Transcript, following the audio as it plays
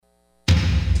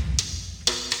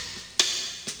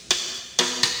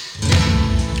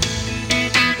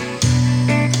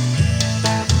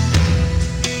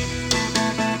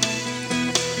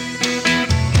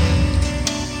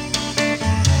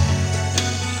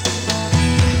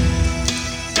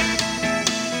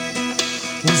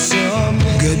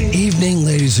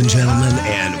ladies and gentlemen,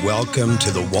 and welcome to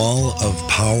the Wall of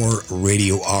Power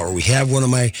Radio Hour. We have one of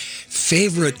my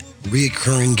favorite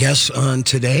reoccurring guests on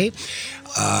today.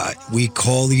 We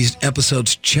call these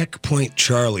episodes Checkpoint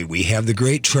Charlie. We have the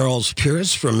great Charles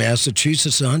Pierce from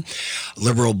Massachusetts on,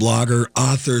 liberal blogger,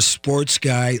 author, sports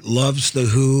guy, loves The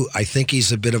Who. I think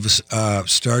he's a bit of a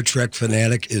Star Trek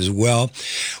fanatic as well.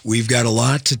 We've got a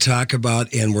lot to talk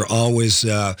about, and we're always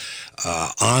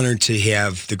honored to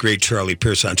have the great Charlie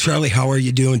Pierce on. Charlie, how are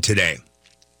you doing today?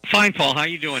 Fine, Paul. How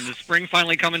you doing? Is spring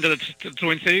finally coming to the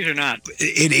Twin Cities or not?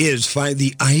 It is.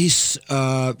 The ice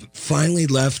finally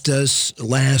left us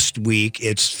last week.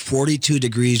 It's 42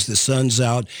 degrees. The sun's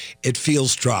out. It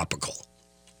feels tropical.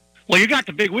 Well, you got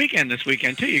the big weekend this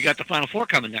weekend, too. You got the Final Four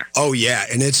coming there. Oh, yeah,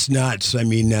 and it's nuts. I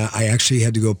mean, I actually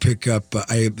had to go pick up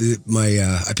I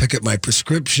pick up my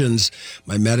prescriptions,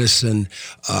 my medicine,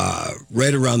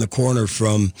 right around the corner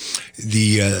from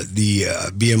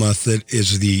the behemoth that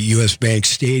is the U.S. Bank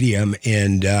Stadium,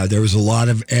 and there was a lot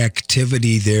of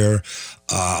activity there.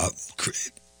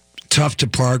 Tough to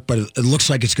park, but it looks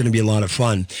like it's going to be a lot of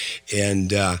fun.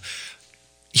 And,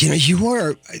 you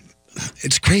are...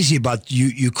 It's crazy about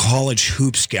you college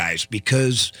hoops guys,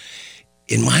 because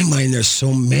in my mind there's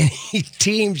so many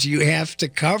teams you have to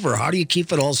cover. How do you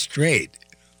keep it all straight?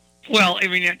 Well, I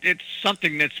mean, it's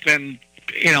something that's been,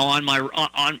 on my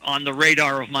on the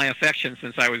radar of my affection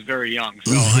since I was very young.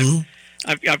 So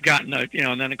I've gotten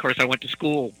and then of course I went to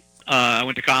school. I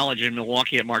went to college in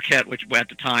Milwaukee at Marquette, which at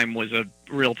the time was a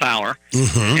real power.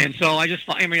 And so I've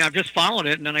just followed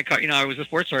it, and then I was a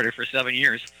sports writer for 7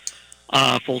 years.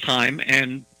 Full time,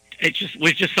 and it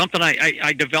was just something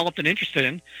I developed an interest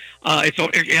in.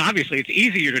 Obviously it's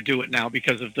easier to do it now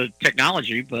because of the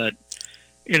technology, but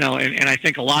and I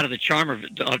think a lot of the charm of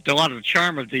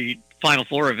the Final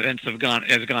Four events has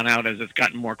gone out as it's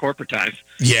gotten more corporatized.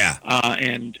 Yeah,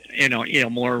 and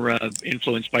more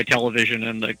influenced by television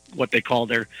and what they call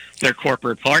their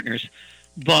corporate partners.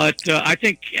 But I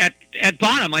think at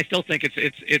bottom, I still think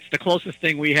it's the closest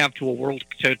thing we have to World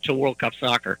Cup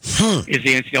soccer is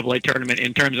the NCAA tournament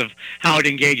in terms of how it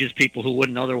engages people who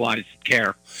wouldn't otherwise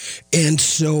care. And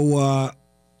so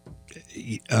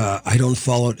I don't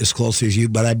follow it as closely as you,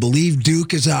 but I believe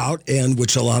Duke is out, and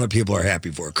which a lot of people are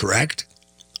happy for. Correct?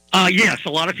 Yes, a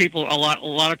lot of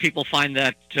people find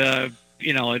that a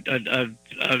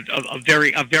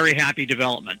very happy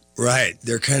development. Right.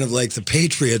 They're kind of like the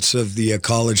Patriots of the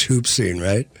college hoop scene,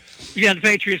 right? Yeah, the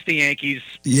Patriots, the Yankees,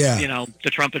 yeah. The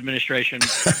Trump administration,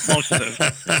 most of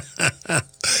them.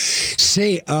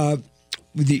 Say, I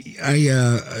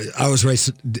always write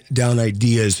down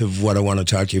ideas of what I want to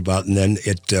talk to you about, and then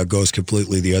it goes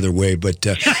completely the other way. But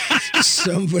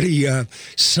somebody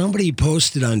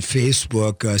posted on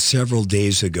Facebook several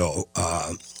days ago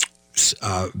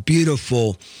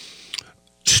beautiful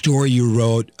story you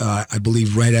wrote, I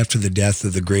believe, right after the death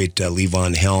of the great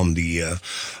Levon Helm, the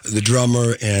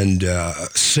drummer and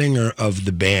singer of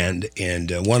the band,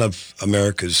 and one of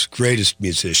America's greatest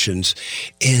musicians.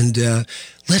 And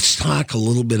let's talk a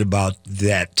little bit about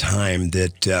that time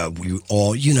that we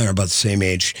all, you and I are about the same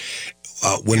age,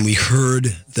 when we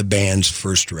heard the band's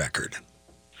first record.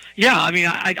 Yeah, I mean,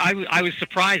 I was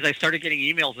surprised. I started getting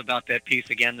emails about that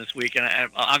piece again this week, and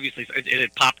obviously it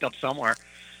had popped up somewhere.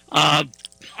 I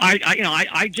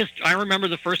remember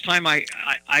the first time I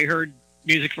heard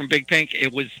music from Big Pink.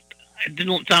 It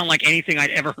didn't sound like anything I'd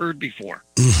ever heard before.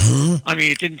 Mm-hmm. I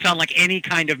mean, it didn't sound like any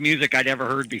kind of music I'd ever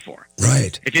heard before.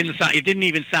 Right. It didn't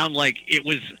even sound like it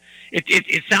was.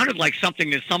 It sounded like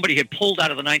something that somebody had pulled out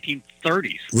of the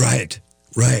 1930s. Right.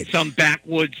 Right. Some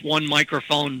backwoods one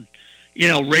microphone,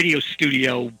 radio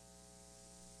studio,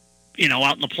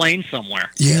 out in the plains somewhere.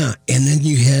 Yeah, and then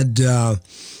you had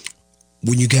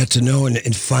when you got to know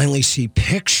and finally see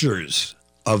pictures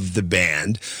of the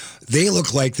band, they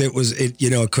look like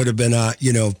it could have been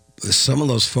some of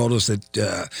those photos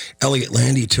that Elliot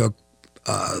Landy took,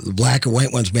 the black and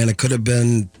white ones, man, it could have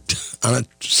been on a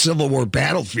Civil War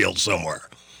battlefield somewhere.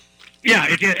 Yeah,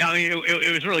 it did. I mean,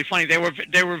 it was really funny. They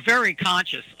were very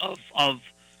conscious of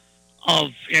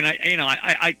and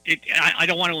I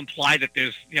don't want to imply that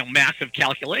there's massive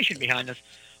calculation behind this,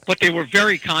 but they were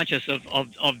very conscious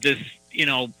of this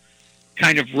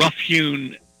kind of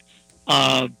rough-hewn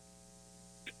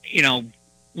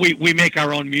we make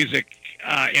our own music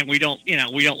and we don't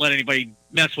let anybody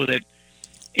mess with it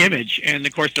image. And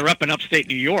of course they're up in upstate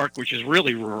New York, which is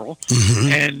really rural.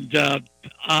 Mm-hmm. And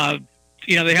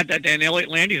they had that, and Elliot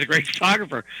Landy's a great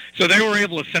photographer, so they were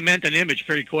able to cement an image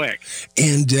pretty quick.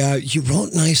 And you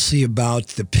wrote nicely about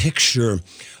the picture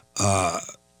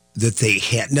that they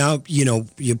had. Now,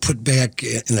 you put back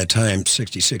in the time,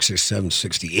 66, 67,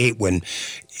 68, when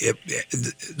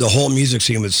the whole music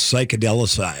scene was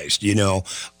psychedelicized,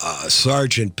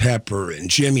 Sgt. Pepper and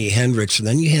Jimi Hendrix. And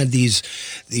then you had these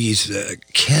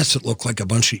cats that looked like a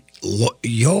bunch of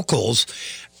yokels.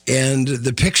 And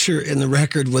the picture in the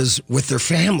record was with their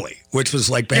family, which was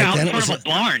like back then. It was a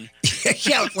barn.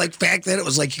 Yeah, like back then it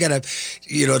was like you got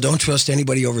to, don't trust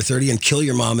anybody over 30 and kill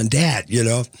your mom and dad,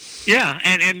 Yeah,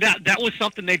 and that was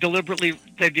something they deliberately,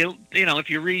 they did, if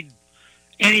you read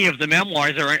any of the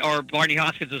memoirs or Barney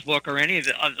Hoskins' book or any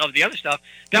of the other stuff,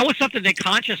 that was something they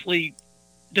consciously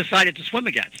decided to swim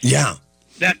against. Yeah.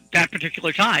 That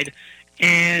particular tide.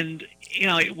 And,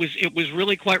 it was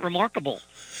really quite remarkable.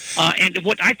 And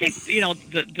what I think,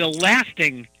 the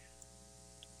lasting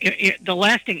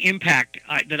impact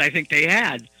that I think they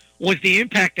had was the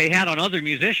impact they had on other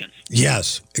musicians.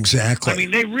 Yes, exactly. I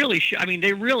mean, they really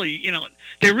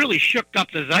shook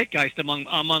up the zeitgeist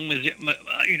among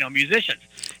musicians.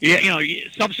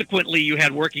 Subsequently, you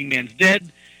had Working Man's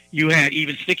Dead. You had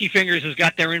even Sticky Fingers has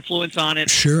got their influence on it.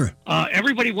 Sure.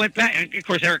 Everybody went back, and of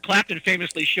course, Eric Clapton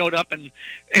famously showed up and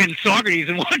Saugerties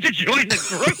and wanted to join the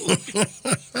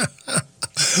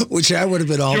group. Which I would have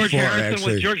been all for,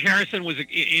 actually. George Harrison was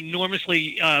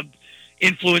enormously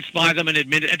influenced by them and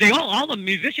admitted. All the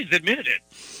musicians admitted it.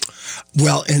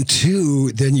 Well, and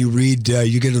two, then you read,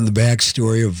 you get in the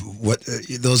backstory of what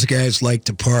those guys like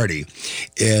to party,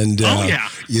 and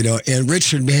and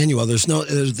Richard Manuel. There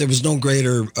was no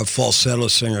greater falsetto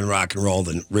singer in rock and roll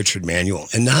than Richard Manuel.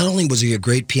 And not only was he a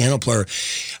great piano player,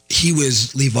 he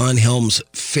was Levon Helm's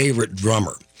favorite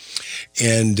drummer.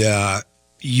 And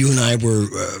you and I were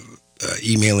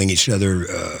emailing each other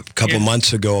a couple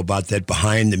months ago about that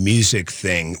behind the music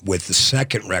thing with the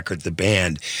second record, the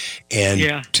band,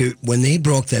 and when they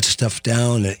broke that stuff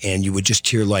down, and you would just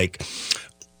hear like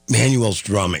Manuel's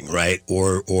drumming, right,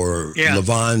 or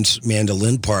Levon's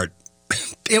mandolin part,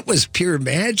 it was pure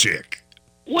magic.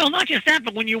 Well, not just that,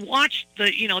 but when you watched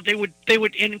they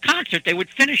would in concert they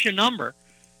would finish a number,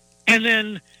 and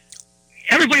then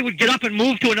everybody would get up and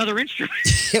move to another instrument.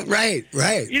 Right.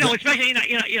 Especially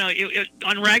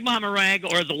on Rag Mama Rag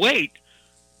or The Wait.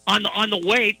 On the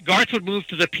Wait, Garth would move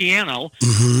to the piano.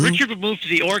 Mm-hmm. Richard would move to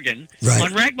the organ. Right.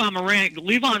 On Rag Mama Rag,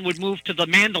 Levon would move to the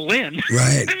mandolin.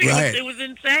 Right. It was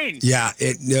insane. Yeah.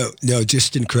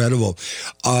 Just incredible.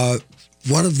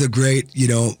 One of the great,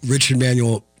 Richard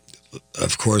Manuel,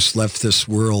 of course, left this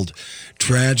world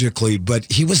tragically, but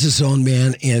he was his own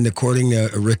man, and according to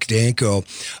Rick Danko,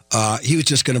 he was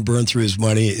just going to burn through his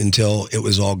money until it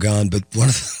was all gone. But one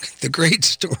of the great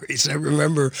stories I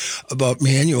remember about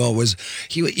Manuel was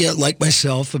he, like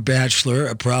myself, a bachelor.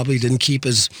 I probably didn't keep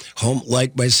his home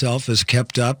like myself as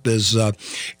kept up as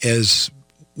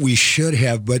we should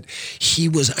have, but he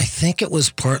was, I think it was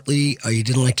partly, he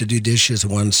didn't like to do dishes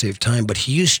and wanted to save time, but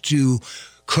he used to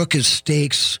cook his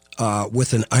steaks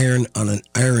with an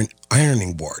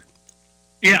ironing board.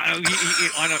 Yeah,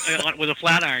 with a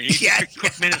flat iron. You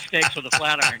cook minute steaks with a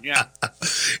flat iron. Yeah.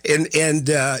 And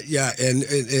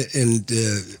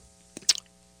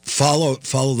follow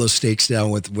those steaks down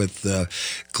with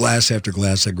glass after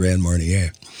glass of Grand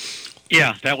Marnier.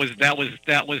 Yeah, that was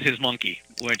his monkey,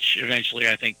 which eventually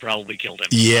I think probably killed him.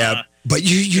 Yeah, but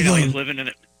you know he's living in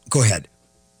it. Go ahead.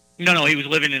 No, he was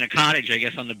living in a cottage, I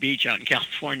guess, on the beach out in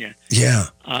California. Yeah.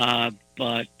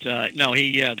 But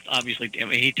he obviously,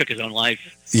 he took his own life.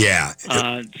 Yeah.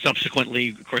 Subsequently,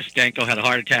 of course, Danko had a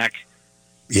heart attack.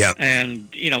 Yeah.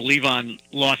 And, Levon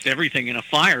lost everything in a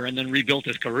fire and then rebuilt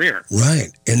his career. Right.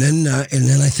 And then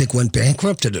I think went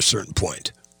bankrupt at a certain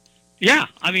point. Yeah.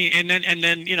 I mean, and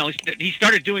then he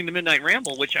started doing the Midnight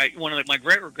Ramble, which one of my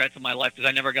great regrets of my life is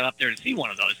I never got up there to see one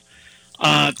of those.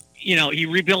 He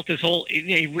rebuilt his whole.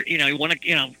 He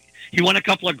won a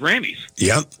couple of Grammys.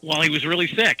 Yep. While he was really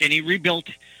sick, and he rebuilt,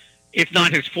 if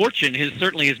not his fortune,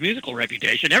 certainly his musical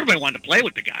reputation. Everybody wanted to play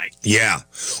with the guy. Yeah.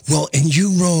 Well, and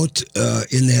you wrote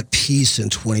in that piece in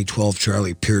 2012,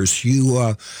 Charlie Pierce. You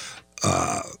wrote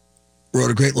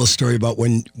a great little story about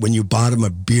when you bought him a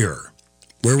beer.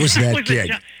 Where was that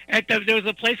gig? There was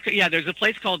a place. Yeah, there's a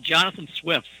place called Jonathan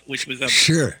Swift's, which was a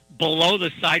below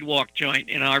the sidewalk joint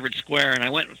in Harvard Square. And I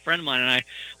went with a friend of mine, and I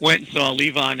went and saw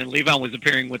Levon, and Levon was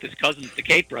appearing with his cousins, the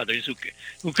Cape Brothers,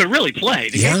 who could really play.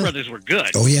 The Cape Brothers were good.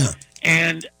 Oh yeah.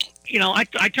 And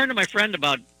I turned to my friend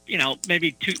about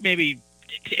maybe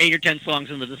 8 or 10 songs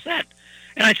into the set,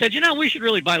 and I said, we should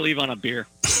really buy Levon a beer.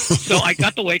 So I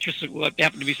got the waitress, who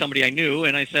happened to be somebody I knew,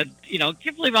 and I said,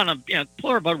 give Levon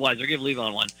pour a Budweiser, give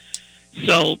Levon one.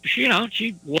 So she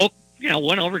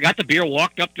went over, got the beer,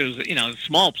 walked up to a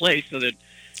small place so that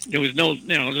there was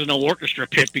there's no orchestra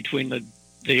pit between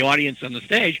the audience and the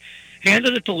stage.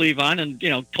 Handed it to Levon and,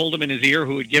 told him in his ear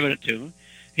who had given it to him.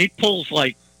 He pulls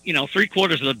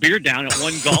 3/4 of the beer down at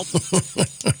one gulp,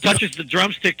 touches the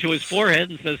drumstick to his forehead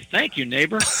and says, "Thank you,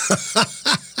 neighbor."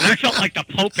 And I felt like the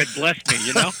Pope had blessed me,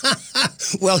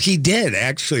 Well, he did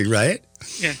actually, right?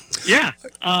 Yeah.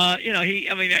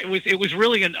 It was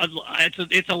really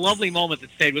it's a lovely moment that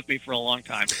stayed with me for a long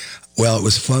time. Well, it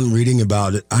was fun reading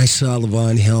about it. I saw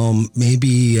Levon Helm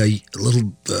maybe a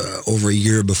little over a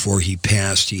year before he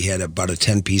passed. He had about a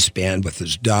 10-piece band with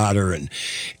his daughter and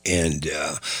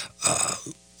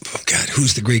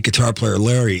who's the great guitar player?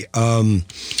 Larry.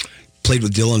 Played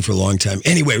with Dylan for a long time.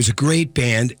 Anyway, it was a great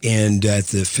band, and at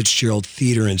the Fitzgerald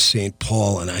Theater in St.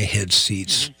 Paul, and I had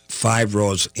seats 5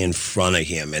 rows in front of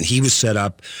him, and he was set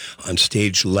up on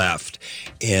stage left,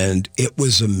 and it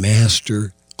was a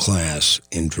master class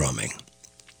in drumming.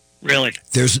 Really?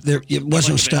 It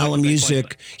wasn't style of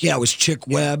music. Yeah, it was Chick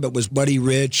Webb. It was Buddy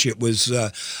Rich. It was,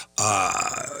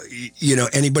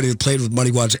 anybody that played with Muddy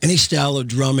Waters. Any style of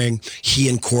drumming, he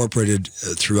incorporated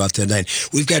throughout that night.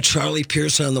 We've got Charlie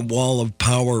Pierce on the Wall of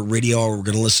Power Radio Hour. We're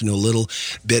going to listen to a little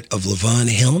bit of Levon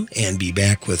Helm and be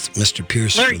back with Mr.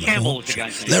 Pierce. Larry Campbell was the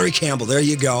guy's name. Larry Campbell, there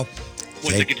you go.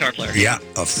 Was the guitar player. Yeah,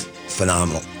 a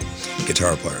phenomenal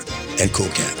guitar player and cool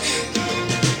cat.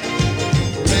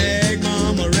 Rag,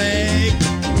 Mama, rag,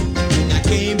 I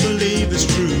can't believe it's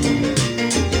true.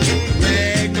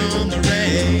 Rag, Mama,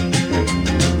 rag,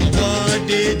 what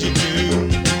did you do?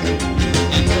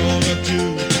 I crawled up to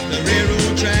the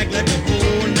railroad track like a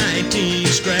 419,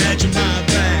 scratching my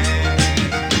back.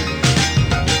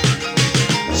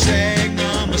 Sag,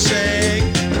 Mama, sag,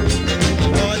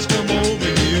 what's come over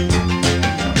you?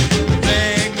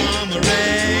 Rag, Mama,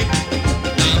 rag,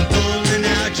 I'm pulling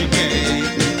out your gag.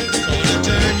 Gonna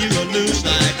turn you loose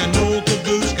like an old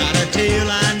caboose, got a tail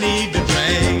I need to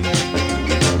drag.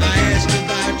 I asked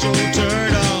about your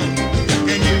turtle,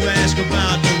 and you ask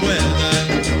about the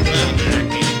weather. Well, I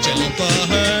can't jump a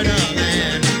hurdle,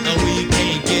 and we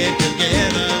can't get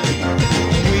together.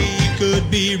 We could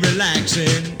be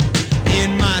relaxing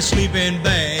in my sleeping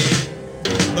bag,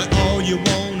 but all you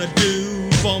wanna do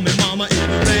for me, mama, is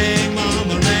rag,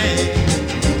 mama, rag.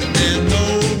 There's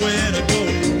nowhere to go.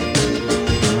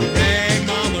 Rag,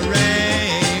 mama,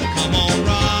 rag, come on,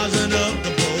 rosin up the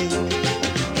boat.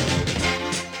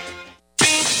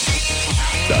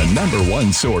 The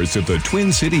 #1 source of the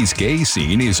Twin Cities gay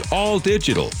scene is All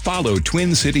Digital. Follow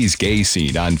Twin Cities Gay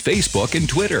Scene on Facebook and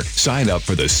Twitter. Sign up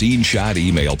for the Scene Shot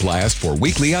email blast for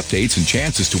weekly updates and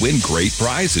chances to win great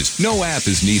prizes. No app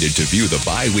is needed to view the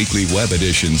bi-weekly web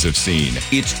editions of Scene.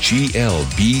 It's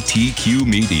GLBTQ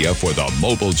media for the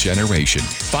mobile generation.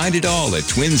 Find it all at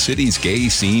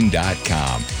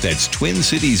TwinCitiesGayScene.com. That's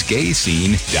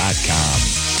TwinCitiesGayScene.com.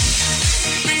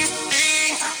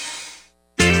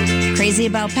 Crazy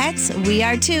about pets? We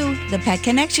are too. The Pet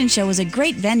Connection Show is a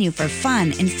great venue for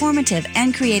fun, informative,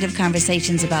 and creative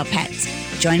conversations about pets.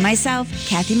 Join myself,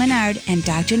 Kathy Menard, and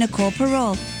Dr. Nicole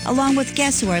Parole, along with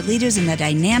guests who are leaders in the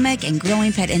dynamic and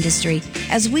growing pet industry,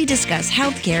 as we discuss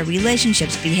healthcare,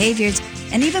 relationships, behaviors,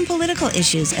 and even political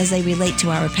issues as they relate to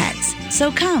our pets.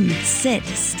 So come, sit,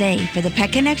 stay for the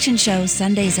Pet Connection Show,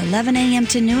 Sundays 11 a.m.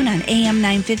 to noon on AM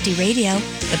 950 Radio,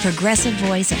 the progressive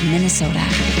voice of Minnesota.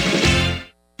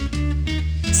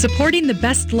 Supporting the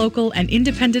best local and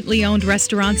independently owned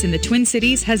restaurants in the Twin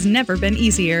Cities has never been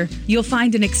easier. You'll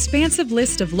find an expansive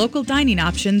list of local dining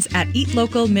options at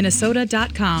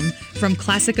eatlocalminnesota.com, from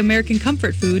classic American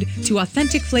comfort food to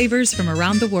authentic flavors from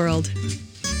around the world.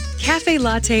 Cafe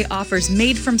Latte offers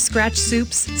made-from-scratch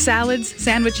soups, salads,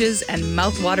 sandwiches, and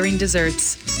mouth-watering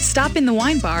desserts. Stop in the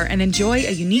wine bar and enjoy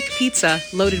a unique pizza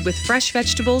loaded with fresh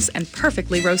vegetables and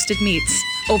perfectly roasted meats.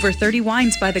 Over 30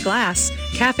 wines by the glass,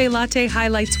 Cafe Latte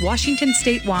highlights Washington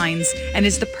State wines and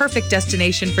is the perfect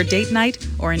destination for date night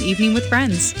or an evening with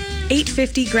friends.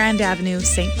 850 Grand Avenue,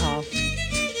 St. Paul.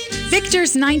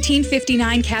 Victor's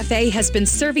 1959 Cafe has been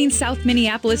serving South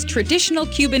Minneapolis traditional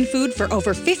Cuban food for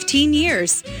over 15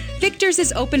 years. Victor's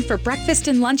is open for breakfast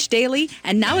and lunch daily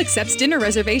and now accepts dinner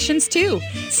reservations too.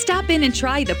 Stop in and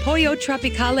try the Pollo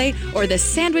Tropicale or the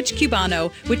Sandwich Cubano,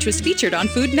 which was featured on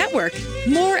Food Network.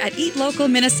 More at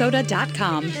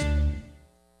eatlocalminnesota.com.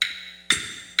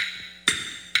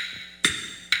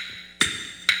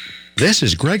 This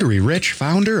is Gregory Rich,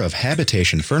 founder of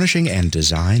Habitation Furnishing and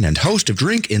Design and host of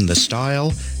Drink in the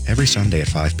Style every Sunday at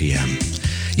 5 p.m.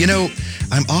 You know,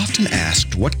 I'm often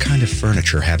asked what kind of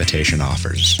furniture Habitation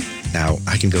offers. Now,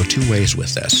 I can go two ways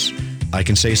with this. I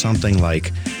can say something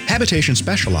like, Habitation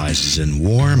specializes in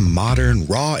warm, modern,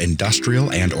 raw,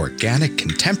 industrial, and organic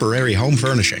contemporary home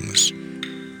furnishings.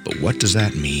 But what does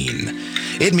that mean?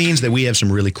 It means that we have some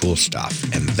really cool stuff,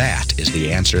 and that is the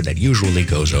answer that usually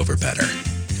goes over better.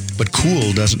 But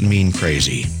cool doesn't mean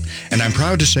crazy. And I'm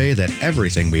proud to say that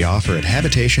everything we offer at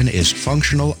Habitation is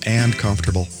functional and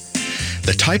comfortable.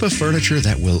 The type of furniture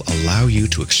that will allow you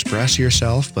to express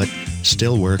yourself, but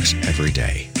still works every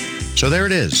day. So there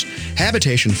it is.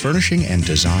 Habitation Furnishing and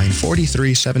Design,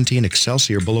 4317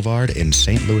 Excelsior Boulevard in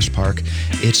St. Louis Park.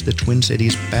 It's the Twin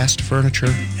Cities' best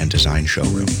furniture and design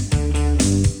showroom.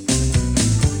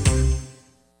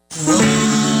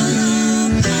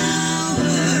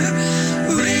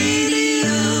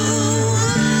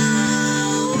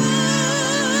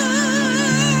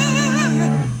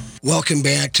 Welcome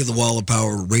back to the Wall of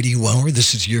Power Radio Hour.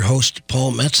 This is your host,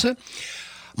 Paul Metza.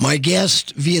 My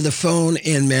guest via the phone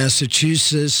in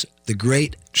Massachusetts, the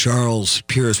great Charles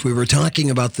Pierce. We were talking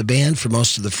about the band for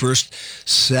most of the first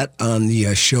set on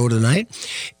the show tonight.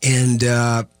 And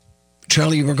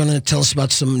Charlie, you were going to tell us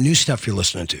about some new stuff you're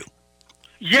listening to.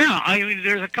 Yeah, I mean,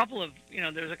 there's a couple of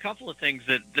things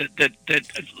that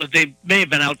they may have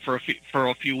been out for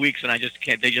a few weeks, and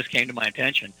they just came to my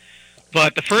attention.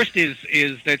 But the first is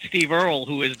that Steve Earle,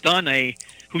 who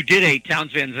did a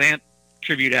Townes Van Zandt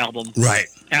tribute album right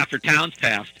after Townes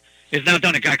passed, has now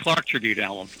done a Guy Clark tribute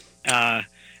album.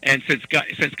 And since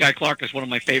Guy Clark is one of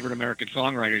my favorite American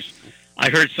songwriters, I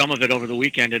heard some of it over the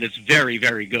weekend, and it's very,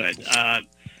 very good.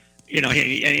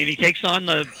 He takes on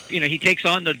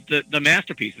the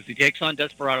masterpieces. He takes on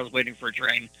Desperados Waiting for a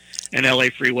Train and L.A.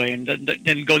 Freeway, and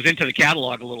then goes into the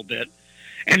catalog a little bit.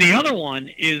 And the other one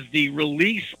is the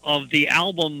release of the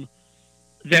album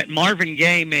that Marvin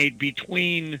Gaye made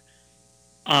between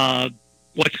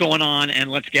What's Going On and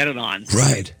Let's Get It On.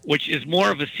 Right. Which is more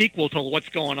of a sequel to What's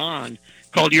Going On,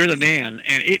 called You're the Man,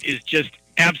 and it is just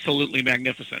absolutely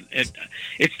magnificent.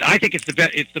 I think it's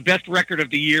the best record of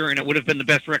the year, and it would have been the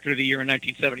best record of the year in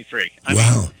 1973. I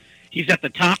mean, he's at the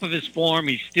top of his form.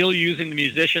 He's still using the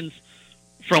musicians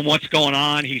from What's Going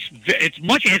On.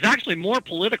 It's actually more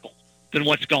political than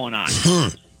What's Going On.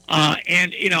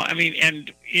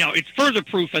 It's further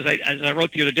proof, as I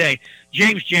wrote the other day,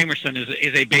 James Jamerson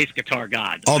is a bass guitar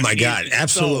god. Oh, my God,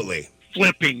 absolutely. So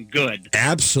flipping good.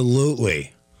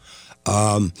 Absolutely.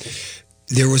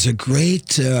 There was a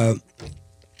great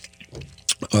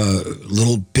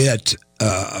little bit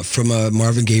from a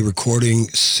Marvin Gaye recording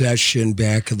session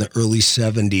back in the early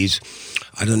 70s.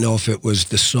 I don't know if it was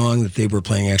the song that they were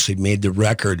playing actually made the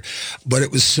record, but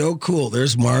it was so cool.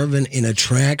 There's Marvin in a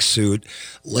tracksuit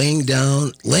laying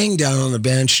down on a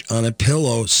bench on a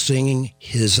pillow singing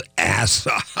his ass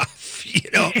off.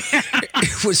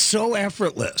 It was so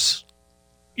effortless.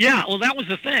 Yeah, well, that was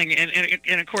the thing,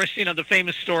 and of course, the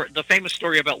famous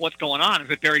story about What's Going On is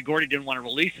that Berry Gordy didn't want to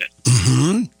release it.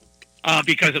 Mm-hmm.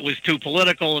 Because it was too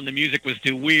political and the music was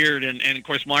too weird, and of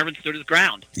course Marvin stood his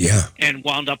ground. Yeah. And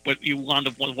wound up with one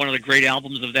of the great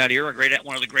albums of that era,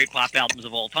 one of the great pop albums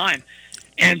of all time.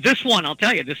 And this one, I'll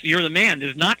tell you, this You're the Man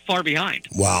is not far behind.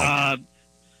 Wow.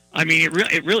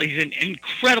 It really he's an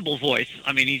incredible voice.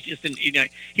 I mean, he's just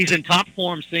he's in top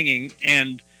form singing,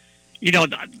 and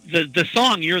the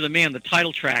song You're the Man, the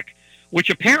title track,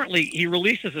 which apparently he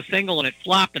released as a single and it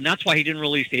flopped, and that's why he didn't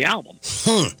release the album.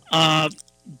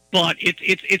 But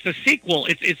it's a sequel.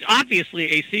 It's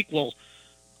obviously a sequel,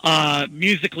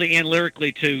 musically and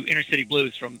lyrically, to Inner City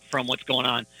Blues from What's Going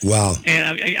On. Wow!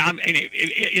 And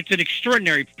it's an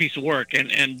extraordinary piece of work,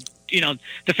 and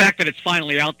the fact that it's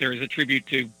finally out there is a tribute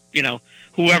to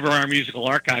whoever our musical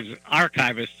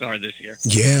archivists are this year.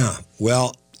 Yeah.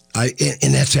 Well,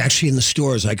 and that's actually in the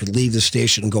stores. I could leave the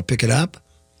station and go pick it up.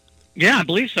 Yeah, I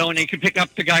believe so, and you can pick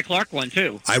up the Guy Clark one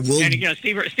too. I will. And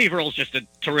Steve Earle's just a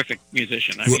terrific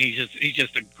musician. I mean, he's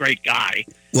just a great guy.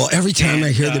 Well, every time I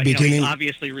hear the beginning, he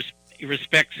obviously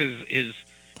respects his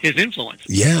influence.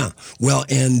 Yeah. Well,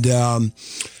 and the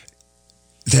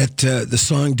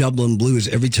song Dublin Blues.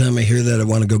 Every time I hear that, I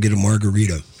want to go get a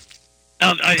margarita.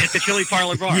 At the Chili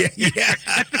Parlor Bar. Yeah.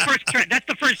 That's the first track. That's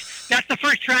the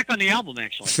first track on the album,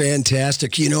 actually.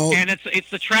 Fantastic. And it's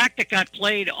the track that got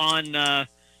played on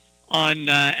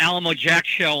Alamo Jack's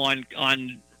show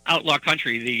on Outlaw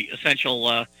Country, the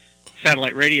essential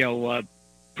satellite radio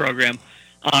program.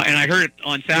 And I heard it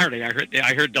on Saturday.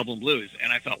 I heard Dublin Blues,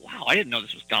 and I thought, wow, I didn't know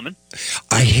this was coming.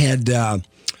 I had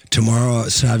Tamara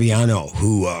Saviano,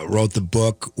 who wrote the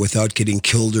book Without Getting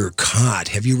Killed or Caught.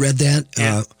 Have you read that?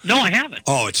 Yeah. No, I haven't.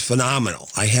 Oh, it's phenomenal.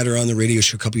 I had her on the radio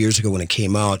show a couple years ago when it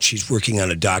came out. She's working on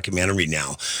a documentary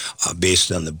now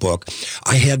based on the book.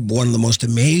 I had one of the most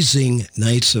amazing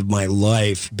nights of my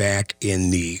life back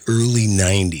in the early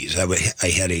 90s. I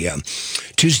had a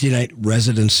Tuesday night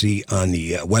residency on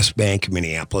the West Bank of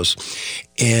Minneapolis,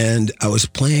 and I was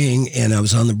playing, and I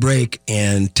was on the break,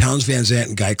 and Townes Van Zandt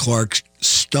and Guy Clark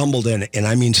stumbled in, and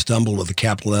I mean stumbled with a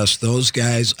capital S. Those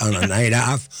guys on a night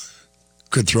off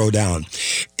could throw down.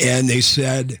 And they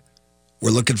said, we're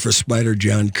looking for Spider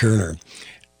John Kerner.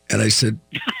 And I said,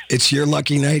 it's your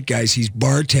lucky night, guys. He's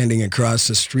bartending across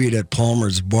the street at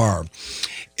Palmer's Bar.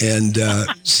 And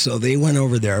so they went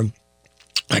over there.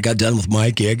 I got done with my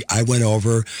gig. I went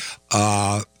over.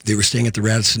 They were staying at the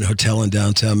Radisson Hotel in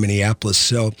downtown Minneapolis.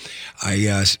 So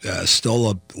I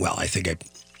stole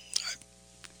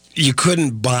you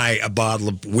couldn't buy a bottle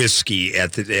of whiskey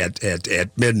at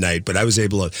midnight, but I was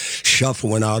able to shuffle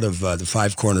one out of the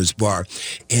Five Corners Bar.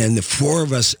 And the four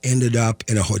of us ended up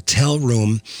in a hotel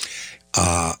room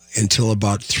until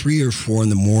about 3 or 4 in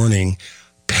the morning,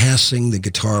 passing the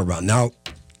guitar around. Now,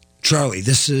 Charlie,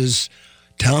 this is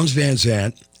Townes Van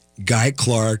Zandt, Guy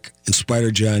Clark, and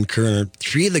Spider John Kerner,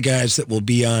 3 of the guys that will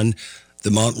be on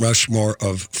the Mount Rushmore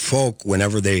of folk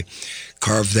whenever they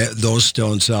carve those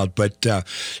stones out. But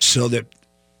so that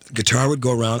guitar would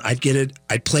go around, I'd get it.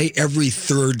 I'd play every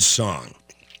third song.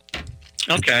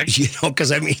 Okay.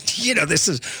 Because, I mean, this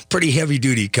is pretty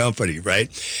heavy-duty company, right?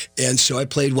 And so I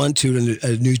played one tune,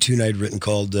 a new tune I'd written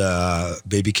called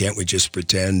Baby Can't We Just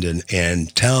Pretend,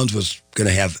 and Townes was going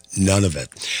to have none of it.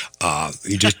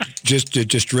 He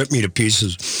just ripped me to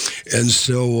pieces. And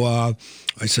so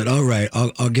I said, all right,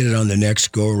 I'll get it on the next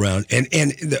go-around. And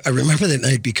I remember that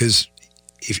night because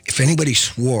if anybody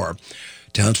swore,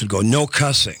 Townes would go, no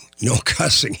cussing.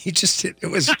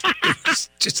 It was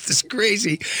just this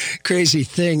crazy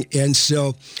thing. And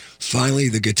so finally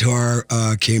the guitar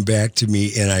came back to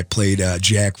me, and I played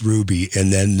Jack Ruby,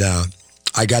 and then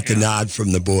I got the nod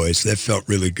from the boys. That felt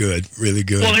really good. Well,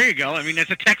 there you go. I mean,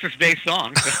 it's a Texas-based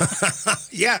song. So.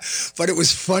 Yeah, but it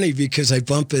was funny because I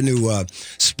bumped into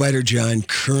Spider John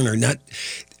Kerner, not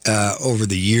over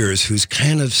the years, who's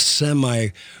kind of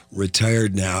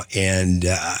semi-retired now, and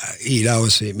he'd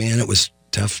always say, "Man, it was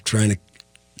tough trying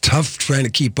to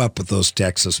keep up with those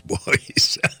Texas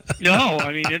boys." No,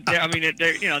 I mean, I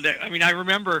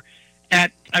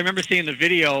remember seeing the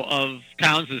video of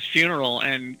Townes' funeral,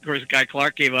 and of course, Guy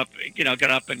Clark got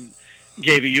up and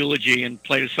gave a eulogy and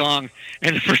played a song,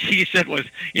 and the first thing he said was,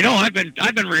 I've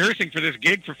been rehearsing for this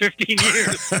gig for 15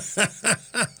 years.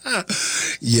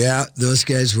 Yeah, those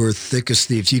guys were thick as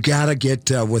thieves. You got to get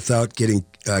Without Getting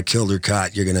Killed or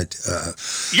Caught. You're gonna.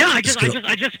 I just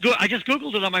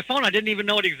Googled it on my phone. I didn't even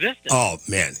know it existed. Oh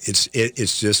man,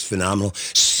 it's just phenomenal.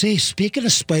 Say, speaking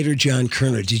of Spider John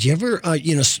Kerner, did you ever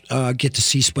get to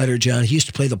see Spider John? He used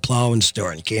to play the Plow-in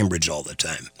Store in Cambridge all the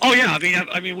time. Oh yeah,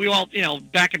 I mean, we all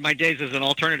back in my days as an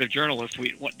alternative journalist,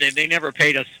 they never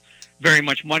paid us very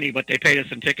much money, but they paid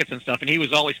us in tickets and stuff. And he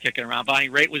was always kicking around. Bonnie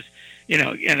Raitt was,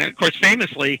 and of course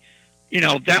famously,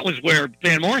 that was where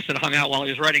Van Morrison hung out while he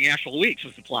was writing Asheville Weeks,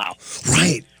 was the Plow.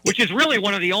 Right. Which is really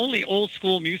one of the only old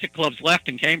school music clubs left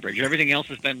in Cambridge. Everything else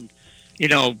has been,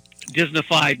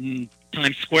 Disneyfied and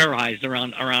Times Squareized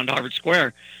around Harvard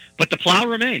Square. But the Plow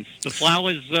remains. The Plow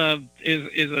is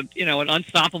an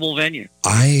unstoppable venue.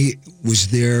 I was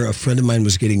there. A friend of mine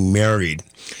was getting married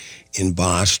in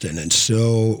Boston, and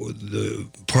so the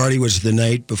party was the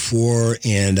night before,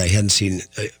 and I hadn't seen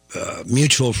a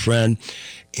mutual friend,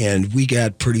 and we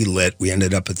got pretty lit. We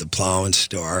ended up at the Plow-in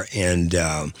Store, and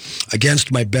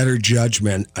against my better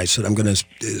judgment, I said, I'm going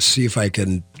to see if I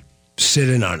can sit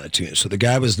in on a tune. So the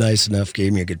guy was nice enough,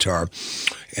 gave me a guitar,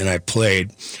 and I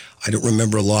played. I don't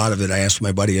remember a lot of it. I asked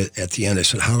my buddy at the end, I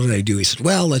said, how did I do? He said,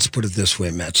 well, let's put it this way,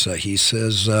 Metza. He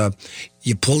says,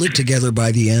 you pulled it together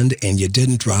by the end, and you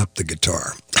didn't drop the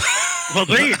guitar. Well,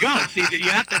 there you go. See,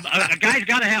 you have to. A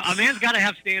man's got to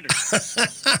have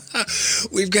standards.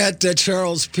 We've got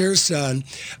Charles Pierce on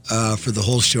for the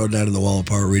whole show down in the Wall of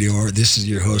Power Radio Hour. This is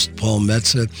your host, Paul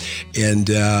Metza, and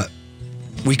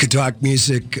we could talk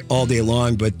music all day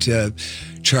long, but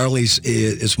Charlie's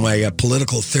is my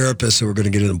political therapist, so we're going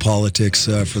to get into politics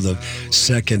for the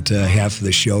second half of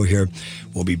the show here.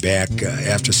 We'll be back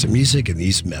after some music and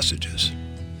these messages.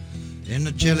 In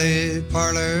the chili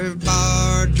parlor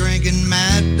bar, drinking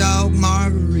Mad Dog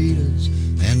margaritas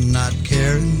and not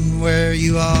caring where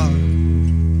you are.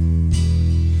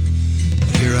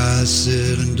 Here I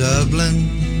sit in Dublin,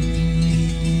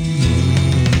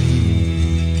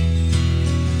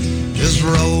 just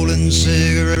rolling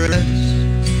cigarettes,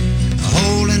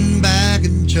 holding back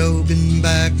and choking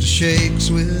back the shakes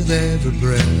with every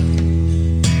breath.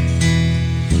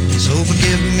 So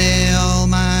forgive me all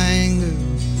my anger,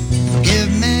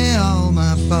 forgive me all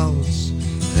my faults.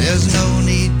 There's no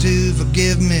need to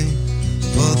forgive me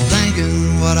for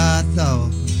thinking what I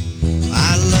thought.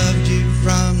 I loved you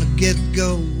from the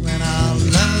get-go, and I'll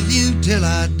love you till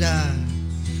I die.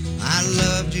 I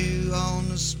loved you on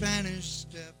the Spanish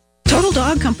Step. Total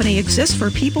Dog Company exists for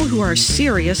people who are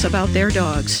serious about their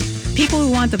dogs. People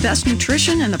who want the best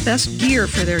nutrition and the best gear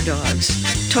for their dogs.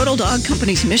 Total Dog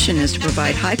Company's mission is to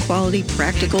provide high-quality,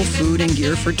 practical food and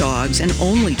gear for dogs and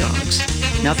only dogs.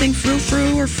 Nothing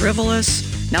frou-frou or frivolous.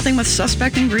 Nothing with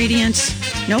suspect ingredients.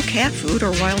 No cat food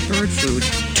or wild bird food.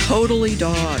 Totally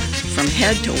dog, from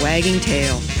head to wagging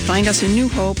tail. Find us in New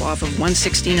Hope off of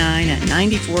 169 at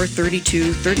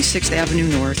 9432 36th Avenue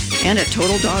North and at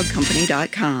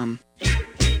TotalDogCompany.com.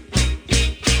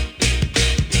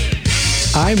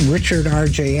 I'm Richard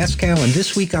R.J. Eskow, and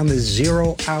this week on the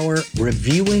 0 Hour,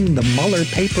 reviewing the Mueller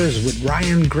papers with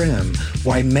Ryan Grimm,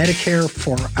 why Medicare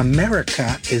for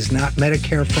America is not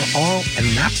Medicare for all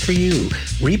and not for you,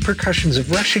 repercussions of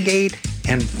Russiagate,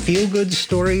 and feel-good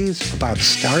stories about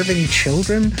starving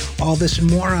children. All this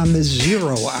and more on the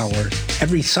 0 Hour,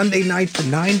 every Sunday night from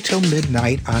 9 till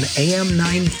midnight on AM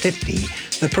 950,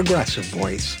 the progressive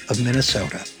voice of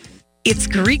Minnesota. It's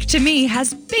Greek to Me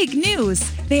has big news.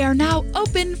 They are now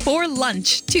open for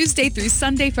lunch, Tuesday through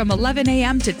Sunday from 11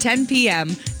 a.m. to 10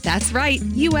 p.m. That's right,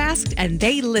 you asked and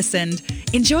they listened.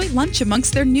 Enjoy lunch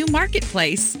amongst their new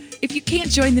marketplace. If you can't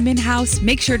join them in-house,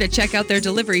 make sure to check out their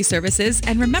delivery services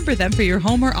and remember them for your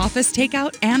home or office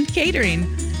takeout and catering.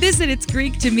 Visit It's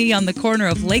Greek to Me on the corner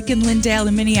of Lake and Lyndale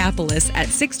in Minneapolis at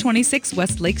 626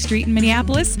 West Lake Street in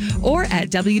Minneapolis or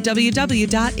at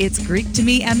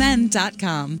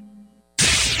www.itsgreektomemn.com.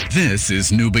 This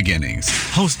is New Beginnings,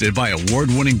 hosted by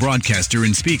award-winning broadcaster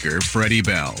and speaker Freddie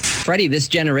Bell. Freddie, this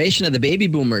generation of the baby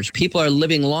boomers, people are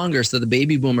living longer, so the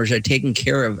baby boomers are taking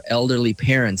care of elderly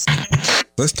parents.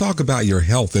 Let's talk about your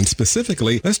health, and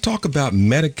specifically, let's talk about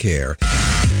Medicare.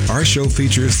 Our show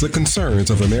features the concerns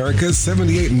of America's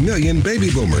 78 million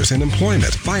baby boomers in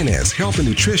employment, finance, health and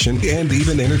nutrition, and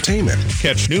even entertainment.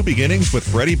 Catch New Beginnings with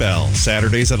Freddie Bell,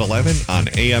 Saturdays at 11 on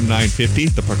AM 950,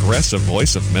 the progressive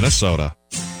voice of Minnesota.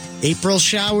 April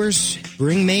showers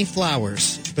bring May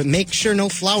flowers, but make sure no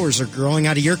flowers are growing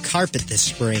out of your carpet this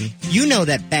spring. You know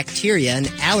that bacteria and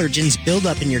allergens build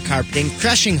up in your carpeting,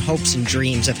 crushing hopes and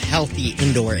dreams of healthy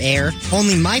indoor air.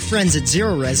 Only my friends at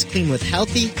Zero Res clean with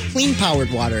healthy,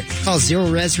 clean-powered water. Call Zero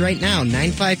Res right now,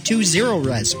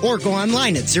 952-ZERO-RES, or go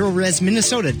online at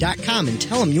ZeroResMinnesota.com and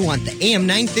tell them you want the AM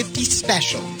 950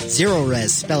 special. Zero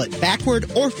Res, spell it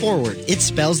backward or forward. It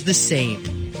spells the same.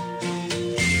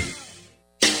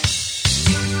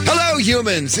 Hello,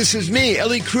 humans. This is me,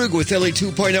 Ellie Krug with Ellie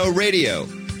 2.0 Radio.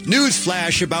 News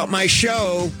flash about my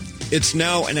show. It's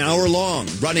now an hour long,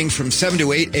 running from 7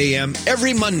 to 8 a.m.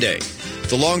 every Monday.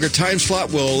 The longer time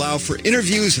slot will allow for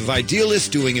interviews of idealists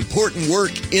doing important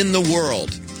work in the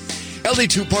world. Ellie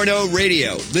 2.0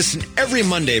 Radio. Listen every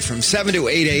Monday from 7 to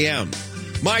 8 a.m.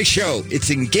 My show,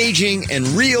 it's engaging and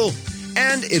real,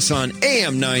 and it's on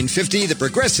AM 950, the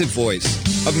progressive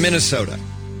voice of Minnesota.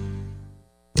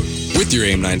 With your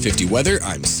AM 950 weather,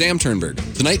 I'm Sam Turnberg.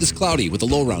 Tonight is cloudy with a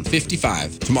low around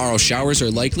 55. Tomorrow, showers are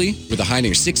likely with a high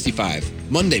near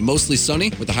 65. Monday, mostly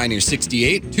sunny with a high near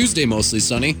 68. Tuesday, mostly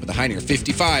sunny with a high near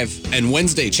 55. And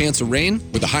Wednesday, chance of rain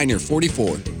with a high near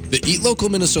 44. The Eat Local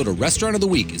Minnesota Restaurant of the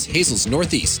Week is Hazel's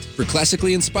Northeast. For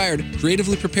classically inspired,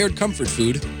 creatively prepared comfort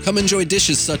food, come enjoy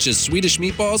dishes such as Swedish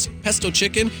meatballs, pesto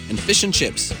chicken, and fish and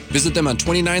chips. Visit them on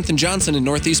 29th and Johnson in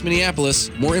Northeast Minneapolis.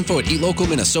 More info at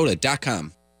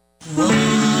eatlocalminnesota.com.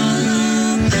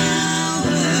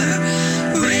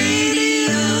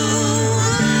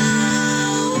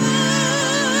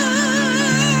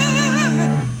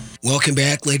 Welcome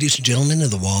back, ladies and gentlemen, to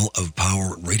the Wall of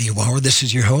Power Radio Hour. This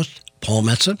is your host, Paul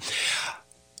Metza.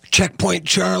 Checkpoint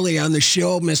Charlie on the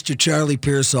show, Mr. Charlie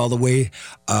Pierce, all the way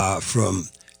from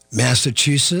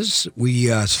Massachusetts.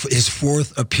 His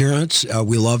fourth appearance.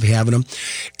 We love having him.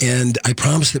 And I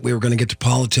promised that we were going to get to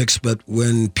politics, but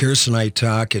when Pierce and I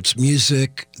talk, it's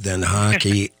music, then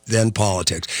hockey, then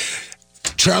politics.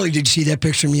 Charlie, did you see that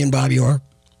picture of me and Bobby Orr?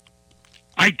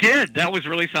 I did. That was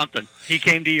really something. He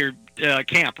came to your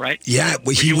camp, right? Yeah.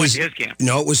 Well, he went to his camp.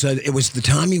 No, it was the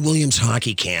Tommy Williams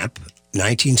hockey camp.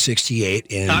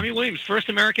 1968. And Tommy Williams, first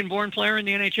American-born player in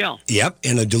the NHL. Yep,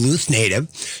 and a Duluth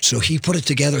native. So he put it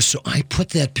together. So I put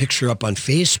that picture up on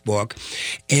Facebook,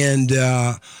 and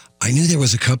I knew there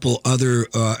was a couple other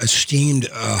esteemed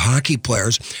hockey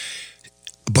players.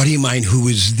 a buddy of mine who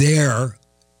was there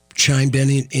chimed in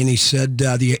and he said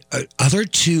the other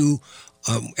two,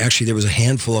 actually there was a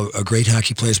handful of great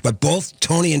hockey players, but both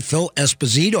Tony and Phil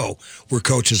Esposito were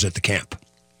coaches at the camp.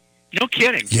 No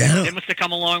kidding. Yeah. They must have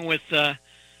come along with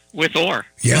Orr.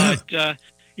 Yeah. But,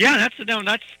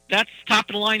 that's top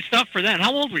of the line stuff for them.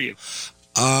 How old were you?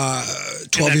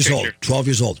 12 years old. 12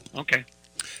 years old. Okay.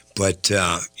 But,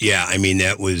 I mean,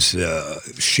 that was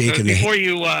shaking the before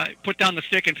you put down the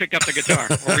stick and picked up the guitar,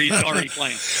 or were you already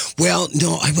playing? Well,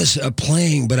 no, I was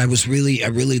playing, but I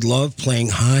really loved playing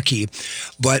hockey,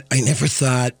 but I never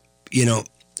thought,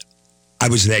 I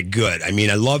was that good. I mean,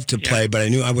 I loved to play, but I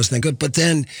knew I wasn't that good. But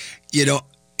then,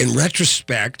 in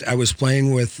retrospect, I was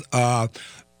playing with,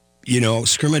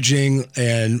 scrimmaging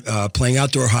and playing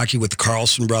outdoor hockey with the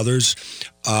Carlson brothers.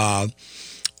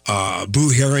 Boo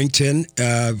Harrington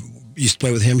used to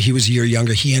play with him. He was a year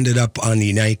younger. He ended up on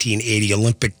the 1980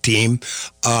 Olympic team.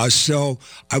 So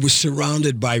I was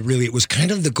surrounded by it was kind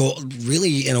of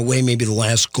really in a way, maybe the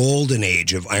last golden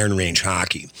age of Iron Range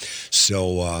hockey.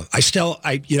 So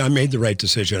I made the right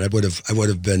decision. I would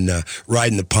have been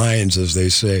riding the pines, as they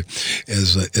say,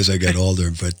 as I got older.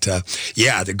 But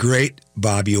the great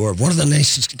Bobby Orr, one of the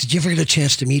nicest. Did you ever get a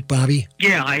chance to meet Bobby?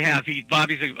 Yeah, I have.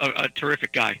 Bobby's a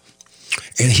terrific guy.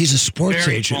 And he's a sports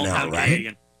Very agent now, right?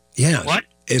 Canadian. Yeah. What?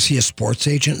 Is he a sports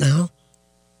agent now?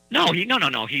 No.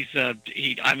 He's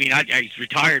he's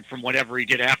retired from whatever he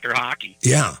did after hockey.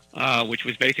 Yeah. Which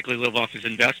was basically live off his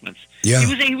investments. Yeah.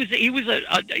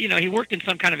 He worked in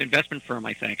some kind of investment firm,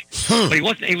 I think. But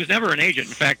he was never an agent.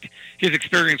 In fact, his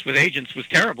experience with agents was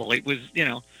terrible. It was,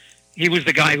 he was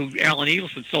the guy who Alan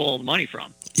Eagleson stole all the money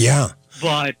from. Yeah.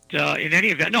 But in any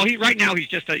event, right now he's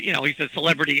just he's a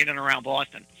celebrity in and around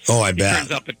Boston. Oh, I bet. He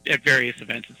turns up at various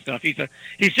events and stuff. He's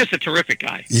just a terrific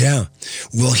guy. Yeah.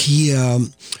 Well, he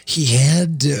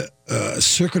had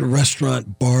Circuit of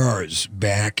Restaurant Bars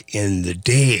back in the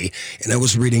day, and I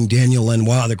was reading Daniel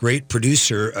Lanois, the great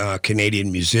producer,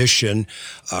 Canadian musician,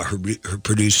 who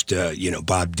produced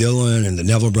Bob Dylan and the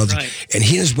Neville Brothers, right. And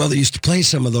he and his brother used to play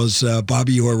some of those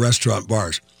Bobby Orr restaurant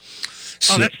bars.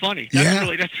 Oh, that's funny.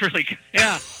 That's really good.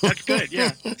 Yeah, that's good.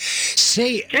 Yeah.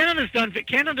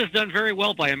 Canada's done very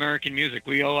well by American music.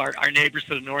 We owe our neighbors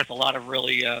to the north a lot of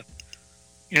really, a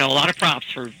lot of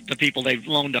props for the people they've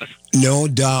loaned us. No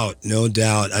doubt.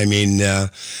 I mean,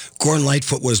 Gordon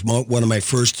Lightfoot was one of my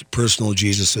first personal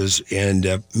Jesuses,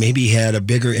 and maybe had a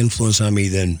bigger influence on me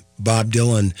than Bob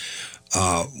Dylan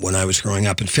when I was growing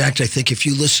up. In fact, I think if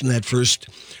you listen to that first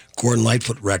Gordon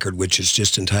Lightfoot record, which is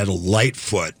just entitled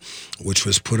Lightfoot, which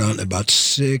was put on about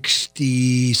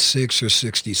 66 or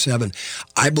 67.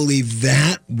 I believe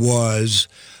that was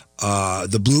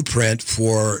the blueprint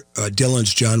for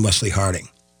Dylan's John Wesley Harding.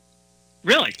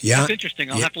 Really? Yeah. That's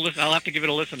interesting. I'll have to listen. I'll have to give it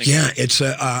a listen again. Yeah, it's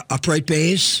a upright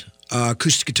bass,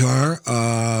 acoustic guitar,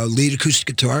 lead acoustic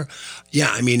guitar. Yeah,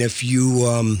 I mean, if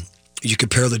you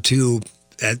compare the two,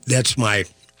 that's my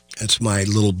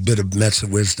little bit of Mets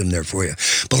of wisdom there for you.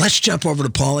 But let's jump over to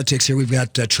politics here. We've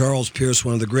got Charles Pierce,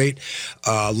 one of the great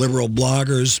liberal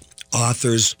bloggers,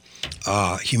 authors,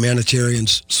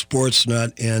 humanitarians, sports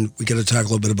nut, and we got to talk a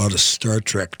little bit about a Star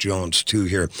Trek Jones, too,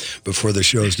 here before the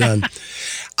show's done.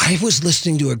 I was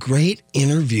listening to a great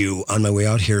interview on my way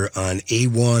out here on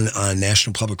A1 on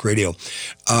National Public Radio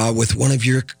with one of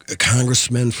your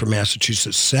congressmen from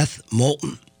Massachusetts, Seth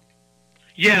Moulton.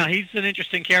 Yeah, he's an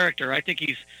interesting character. I think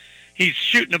he's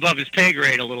shooting above his pay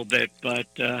grade a little bit, but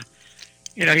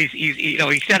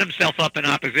he set himself up in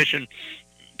opposition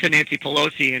to Nancy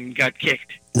Pelosi and got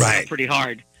kicked pretty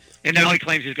hard. And now he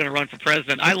claims he's going to run for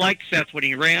president. I liked Seth when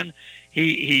he ran.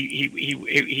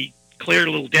 He cleared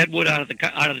a little deadwood out of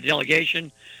the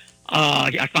delegation.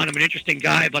 I found him an interesting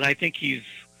guy, but I think he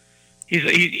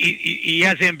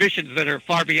has ambitions that are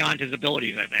far beyond his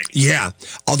abilities, I think. Yeah,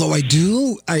 although I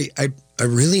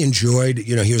really enjoyed,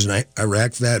 he was an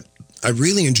Iraq vet. I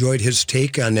really enjoyed his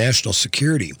take on national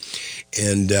security.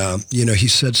 And, he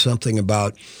said something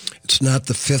about it's not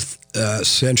the 5th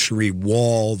century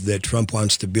wall that Trump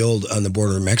wants to build on the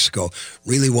border of Mexico.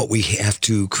 Really what we have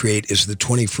to create is the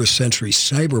 21st century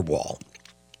cyber wall.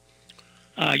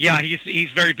 He's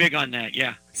very big on that,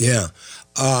 yeah. Yeah.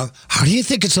 How do you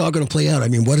think it's all going to play out? I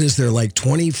mean, what is there, like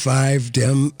 25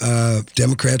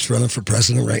 Democrats running for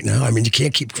president right now? I mean, you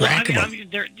can't keep track of them. I mean,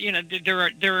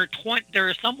 there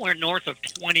are somewhere north of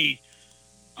 20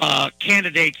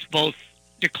 candidates, both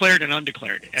declared and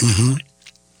undeclared at this point.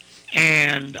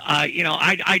 And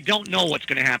I don't know what's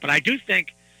going to happen. I do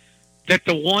think that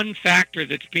the one factor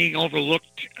that's being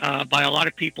overlooked by a lot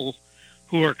of people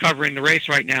who are covering the race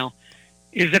right now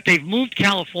is that they've moved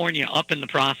California up in the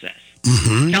process.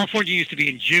 Mm-hmm. California used to be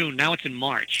in June. Now it's in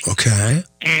March. Okay.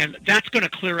 And that's going to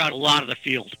clear out a lot of the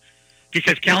field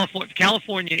because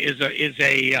California is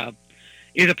a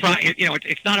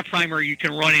it's not a primary you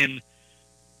can run in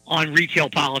on retail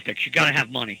politics. You got to have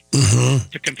money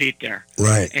to compete there.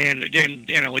 Right. And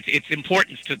its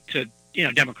importance to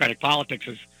Democratic politics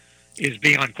is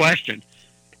beyond question.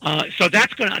 So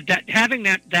that's having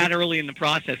that early in the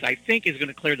process, I think, is going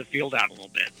to clear the field out a little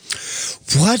bit.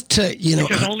 What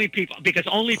because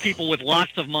only people with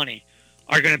lots of money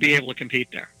are going to be able to compete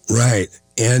there. Right,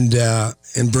 and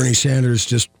Bernie Sanders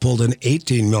just pulled in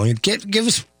 $18 million. Give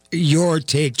us your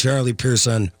take, Charlie Pierce,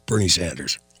 on Bernie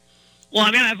Sanders. Well,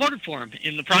 I mean, I voted for him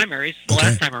in the primaries the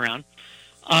last time around.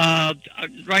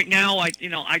 Right now, I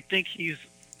think he's.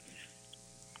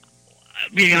 I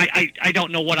mean, I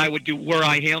don't know what I would do were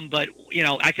I him, but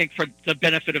I think for the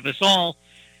benefit of us all,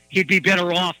 he'd be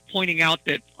better off pointing out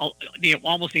that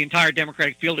almost the entire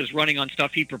Democratic field is running on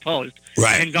stuff he proposed,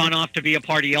 and gone off to be a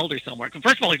party elder somewhere.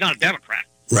 First of all, he's not a Democrat.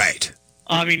 Right.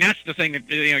 I mean, that's the thing that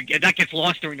that gets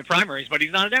lost during the primaries, but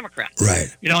he's not a Democrat.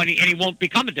 Right. And he won't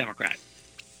become a Democrat.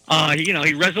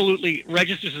 He resolutely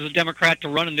registers as a Democrat to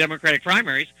run in Democratic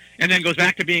primaries, and then goes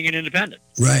back to being an independent.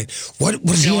 Right. What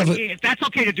does he have? That's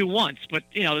okay to do once, but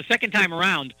the second time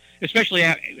around, especially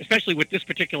with this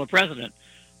particular president,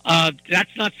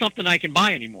 that's not something I can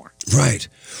buy anymore. Right.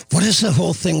 What is the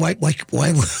whole thing? Why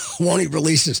won't he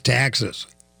release his taxes?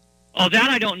 Oh, that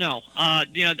I don't know.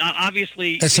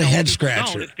 Obviously, that's a head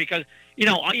scratcher. It's because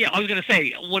I was going to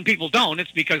say when people don't,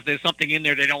 it's because there's something in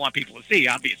there they don't want people to see.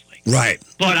 Obviously. Right.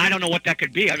 But I don't know what that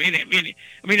could be. I mean,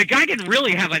 the guy didn't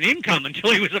really have an income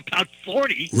until he was about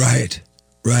 40. Right.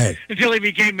 Right. Until he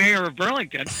became mayor of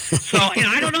Burlington. So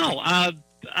I don't know.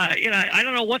 I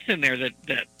don't know what's in there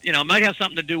that might have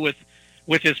something to do with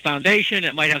his foundation.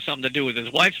 It might have something to do with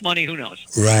his wife's money. Who knows?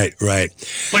 Right. Right.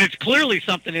 But it's clearly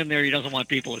something in there he doesn't want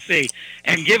people to see.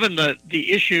 And given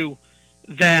the issue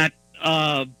that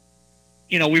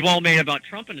we've all made about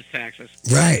Trump and his taxes,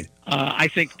 right? I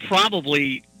think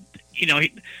probably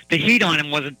the heat on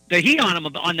him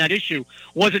on that issue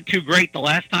wasn't too great the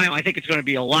last time. I think it's going to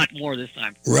be a lot more this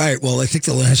time. Right. Well, I think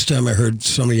the last time I heard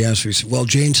somebody ask me, well,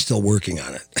 Jane's still working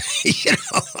on it.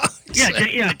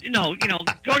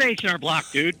 Go to H&R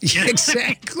Block, dude.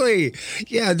 Exactly.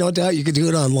 Yeah, no doubt you could do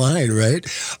it online, right?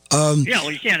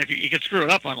 You can if you could screw it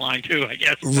up online too, I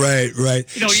guess. Right.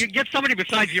 You get somebody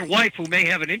besides your wife who may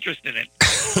have an interest in it.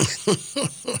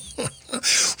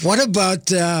 What about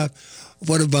the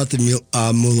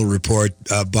Mueller report,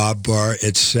 Bob Barr,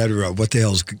 etc.? What the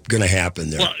hell's going to happen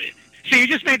there? Well, see, you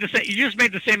just made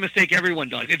the same mistake everyone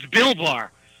does. It's Bill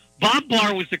Barr. Bob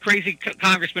Barr was the crazy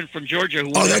congressman from Georgia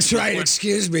who. Oh, that's right.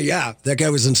 Excuse me. Yeah, that guy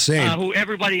was insane. Who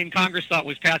everybody in Congress thought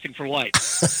was passing for white.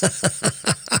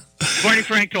 Barney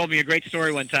Frank told me a great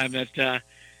story one time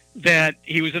that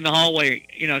he was in the hallway,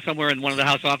 somewhere in one of the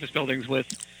House office buildings with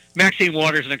Maxine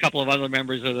Waters and a couple of other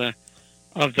members of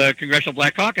the Congressional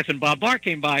Black Caucus, and Bob Barr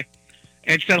came by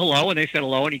and said hello, and they said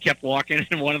hello, and he kept walking,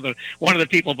 and one of the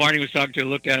people Barney was talking to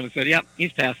looked at him and said, "Yep,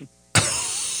 he's passing."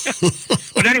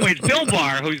 But anyway, it's Bill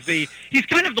Barr he's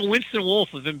kind of the Winston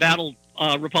Wolfe of embattled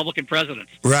Republican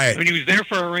presidents. Right. I mean, he was there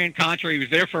for Iran-Contra, he was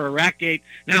there for Iraqgate,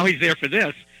 now he's there for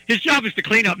this. His job is to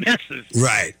clean up messes.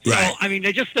 Right. So, I mean,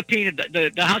 they just subpoenaed,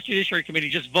 the House Judiciary Committee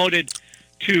just voted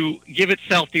to give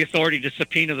itself the authority to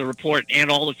subpoena the report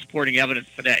and all the supporting evidence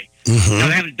today. Mm-hmm. Now,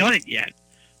 they haven't done it yet,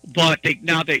 but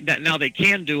now they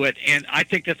can do it, and I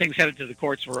think the thing's headed to the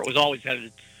courts where it was always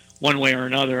headed one way or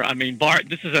another. I mean, Barr,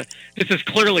 this is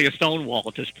clearly a stonewall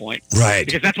at this point. Right.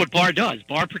 Because that's what Barr does.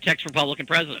 Barr protects Republican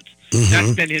presidents. Mm-hmm.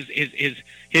 That's been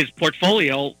his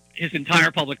portfolio his entire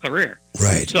public career.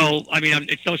 Right. So, I mean,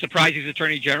 it's no surprise he's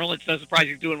Attorney General. It's no surprise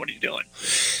he's doing what he's doing.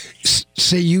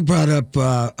 Say you brought up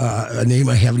a name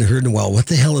I haven't heard in a while. What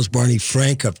the hell is Barney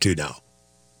Frank up to now?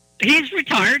 He's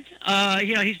retired.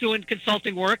 He's doing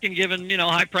consulting work and giving,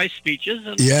 high-priced speeches.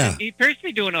 And he appears to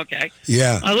be doing okay.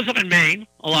 Yeah. Lives up in Maine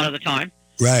a lot of the time.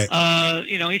 Right.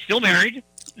 He's still married.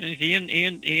 He and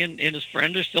his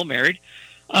friend are still married.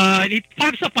 And he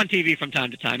pops up on TV from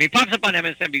time to time. He pops up on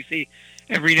MSNBC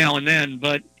every now and then.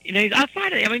 But, he's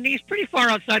outside of, he's pretty far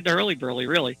outside the hurly-burly,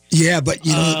 really. Yeah, but,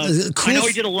 I know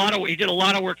he did a lot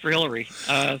of work for Hillary.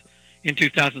 In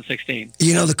 2016.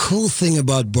 The cool thing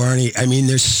about Barney,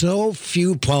 there's so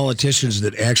few politicians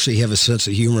that actually have a sense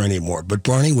of humor anymore, but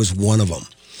Barney was one of them.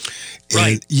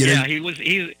 Right. He was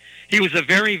a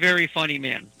very, very funny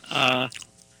man.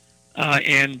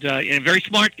 And a very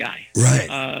smart guy.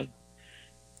 Right.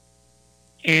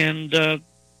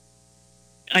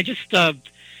 I just,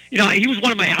 he was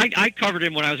one of my. I covered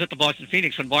him when I was at the Boston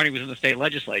Phoenix when Barney was in the state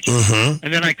legislature,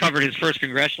 and then I covered his first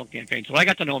congressional campaign, so I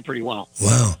got to know him pretty well.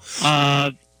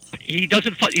 Wow. He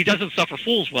doesn't suffer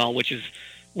fools well, which is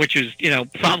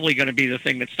probably going to be the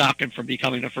thing that stopped him from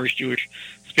becoming the first Jewish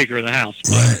Speaker of the House.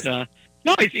 But,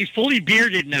 no, he's fully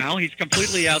bearded now. He's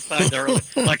completely outside the early,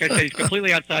 like I said, he's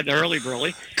completely outside the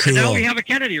hurly-burly. Cool. And now we have a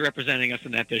Kennedy representing us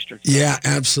in that district. Yeah,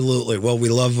 absolutely. Well, we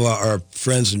love our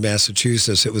friends in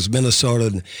Massachusetts. It was Minnesota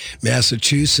and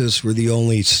Massachusetts were the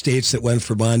only states that went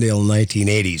for Mondale in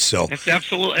 1980. So that's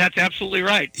absolutely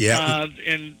right. Yeah.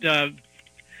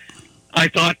 I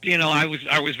thought, I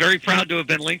was very proud to have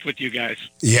been linked with you guys.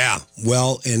 Yeah,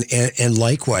 well, and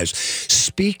likewise.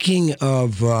 Speaking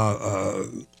of,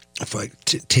 if I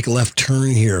take a left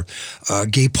turn here,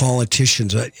 gay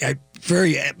politicians, I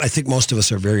think most of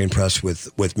us are very impressed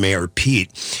with Mayor Pete.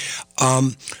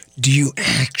 Do you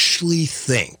actually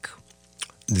think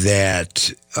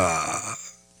that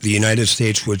the United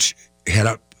States, which had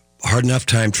a hard enough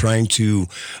time trying to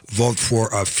vote for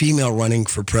a female running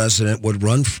for president, would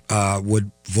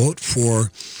vote for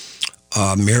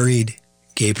a married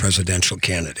gay presidential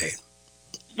candidate?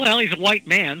 Well, he's a white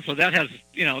man, so that has,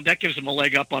 that gives him a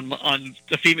leg up on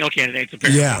the female candidates,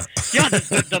 apparently. Yeah. Yeah,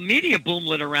 the media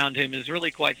boomlet around him is really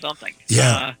quite something.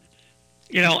 Yeah.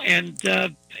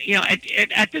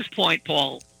 At this point,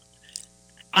 Paul,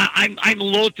 I'm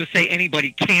loath to say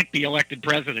anybody can't be elected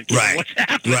president. Right. What's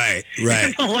happened Right.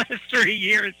 in the last 30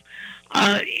 years?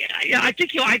 I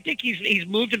think he's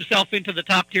moved himself into the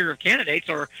top tier of candidates,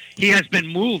 or he has been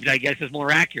moved, I guess is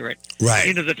more accurate,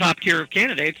 into the top tier of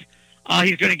candidates.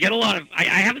 He's going to get a lot of. I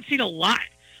haven't seen a lot.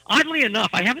 Oddly enough,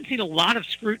 I haven't seen a lot of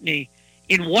scrutiny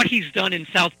in what he's done in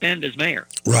South Bend as mayor.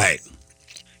 Right.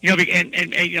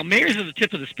 And mayors are the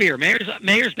tip of the spear.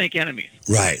 Mayors make enemies.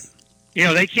 Right.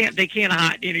 They can't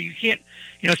hide. You can't.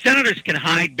 Senators can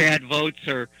hide bad votes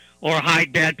or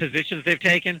hide bad positions they've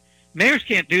taken. Mayors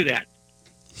can't do that.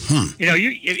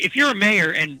 If you're a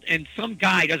mayor and some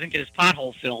guy doesn't get his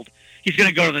pothole filled, he's going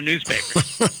to go to the newspaper.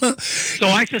 So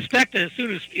I suspect that as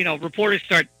soon as reporters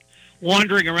start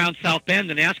wandering around South Bend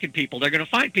and asking people, they're going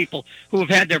to find people who have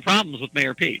had their problems with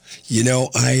Mayor Pete.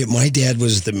 My dad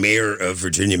was the mayor of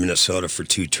Virginia, Minnesota for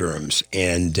 2 terms,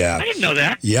 and I didn't know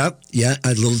that. Yep, yeah,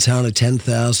 a little town of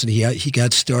 10,000. He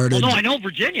got started. Well, no, I know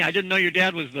Virginia. I didn't know your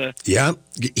dad was the. Yeah,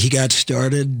 he got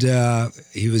started.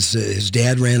 He was his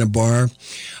dad ran a bar.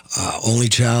 Only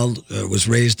child, was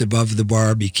raised above the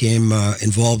bar. Became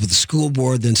involved with the school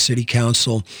board, then city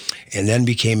council, and then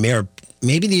became mayor.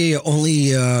 Maybe the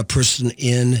only person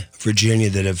in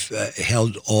Virginia that have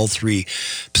held all 3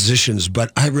 positions.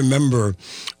 But I remember,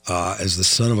 as the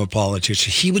son of a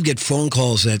politician, he would get phone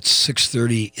calls at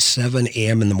 6:30, 7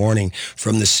 a.m. in the morning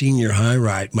from the senior high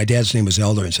ride. My dad's name was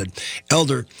Elder, and said,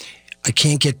 "Elder, I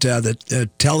can't get the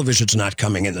television's not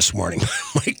coming in this morning.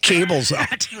 My cable's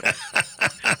out."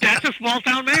 That's a small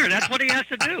town mayor. That's what he has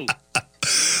to do.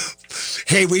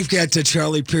 Hey, we've got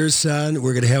Charlie Pierce on.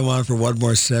 We're going to have him on for one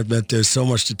more segment. There's so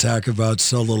much to talk about,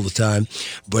 so little time.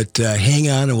 But hang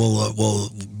on, and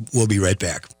we'll be right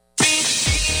back.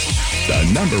 The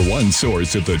 #1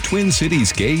 source of the Twin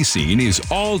Cities gay scene is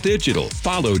all digital.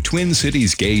 Follow Twin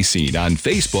Cities Gay Scene on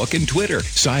Facebook and Twitter.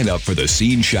 Sign up for the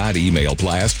Scene Shot email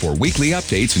blast for weekly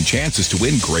updates and chances to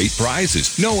win great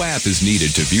prizes. No app is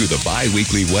needed to view the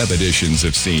bi-weekly web editions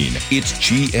of Scene. It's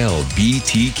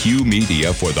GLBTQ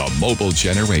media for the mobile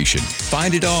generation.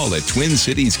 Find it all at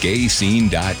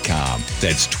TwinCitiesGayScene.com.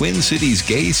 That's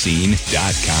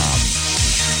TwinCitiesGayScene.com.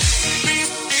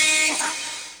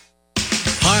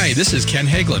 Hi, this is Ken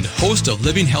Hageland, host of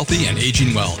Living Healthy and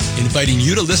Aging Well, inviting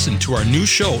you to listen to our new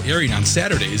show airing on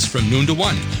Saturdays from noon to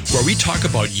 1, where we talk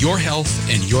about your health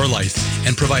and your life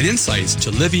and provide insights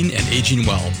to living and aging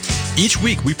well. Each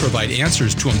week, we provide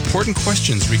answers to important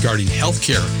questions regarding health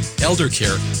care, elder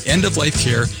care, end-of-life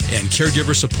care, and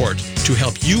caregiver support to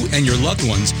help you and your loved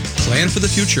ones plan for the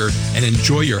future and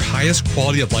enjoy your highest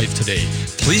quality of life today.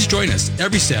 Please join us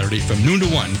every Saturday from noon to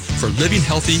 1 for Living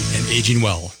Healthy and Aging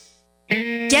Well.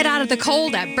 Get out of the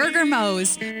cold at Burger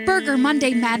Mo's. Burger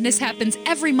Monday Madness happens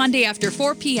every Monday after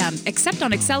 4 p.m., except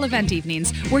on Excel event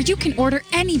evenings, where you can order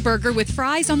any burger with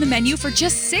fries on the menu for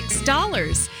just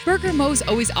 $6. Burger Mo's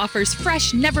always offers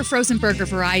fresh, never-frozen burger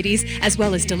varieties, as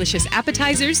well as delicious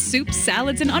appetizers, soups,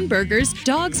 salads, and unburgers,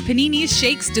 dogs, paninis,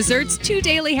 shakes, desserts, 2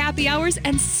 daily happy hours,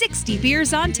 and 60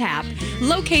 beers on tap.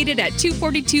 Located at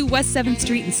 242 West 7th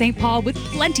Street in St. Paul with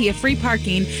plenty of free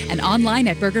parking and online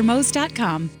at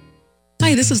burgermos.com.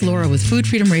 Hi, this is Laura with Food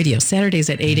Freedom Radio, Saturdays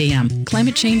at 8 a.m.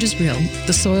 Climate change is real,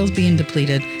 the soil's being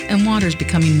depleted, and water's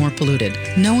becoming more polluted.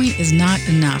 Knowing is not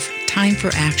enough. Time time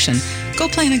for action. Go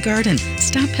plant a garden.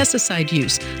 Stop pesticide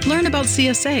use. Learn about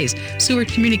CSAs. Seward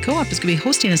Community Co-op is going to be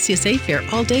hosting a CSA fair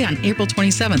all day on April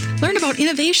 27th. Learn about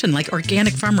innovation like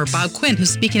organic farmer Bob Quinn, who's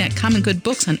speaking at Common Good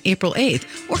Books on April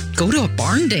 8th. Or go to a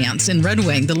barn dance in Red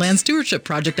Wing, the Land Stewardship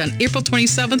Project on April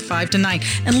 27th, 5 to 9.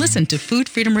 And listen to Food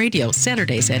Freedom Radio,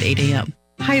 Saturdays at 8 a.m.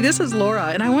 Hi, this is Laura,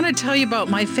 and I want to tell you about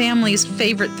my family's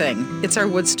favorite thing. It's our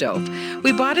wood stove.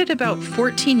 We bought it about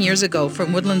 14 years ago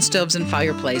from Woodland Stoves and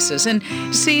Fireplaces. And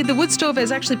see, the wood stove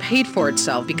has actually paid for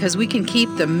itself because we can keep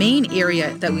the main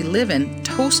area that we live in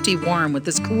toasty warm with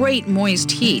this great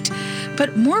moist heat.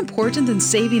 But more important than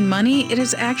saving money, it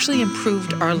has actually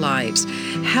improved our lives.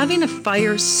 Having a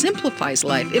fire simplifies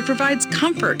life. It provides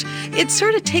comfort. It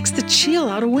sort of takes the chill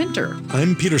out of winter.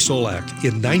 I'm Peter Solak.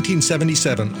 In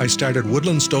 1977, I started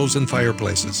Woodland Stoves and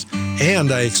Fireplaces,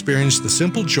 and I experienced the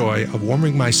simple joy of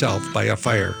warming myself by a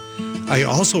fire. I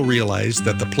also realized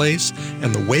that the place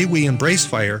and the way we embrace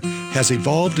fire has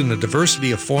evolved in a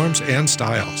diversity of forms and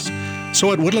styles.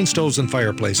 So at Woodland Stoves and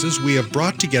Fireplaces, we have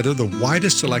brought together the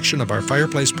widest selection of our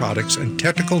fireplace products and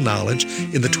technical knowledge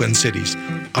in the Twin Cities.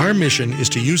 Our mission is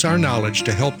to use our knowledge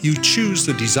to help you choose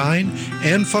the design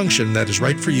and function that is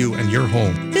right for you and your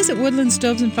home. Visit Woodland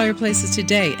Stoves and Fireplaces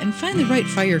today and find the right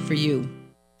fire for you.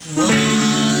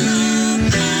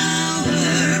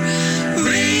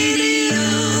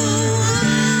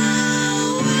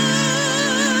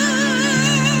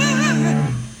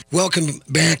 Welcome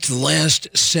back to the last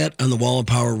set on the Wall of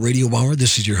Power Radio Hour.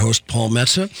 This is your host, Paul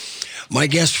Metza. My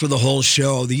guest for the whole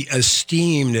show, the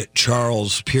esteemed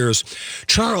Charles Pierce.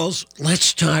 Charles,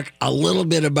 let's talk a little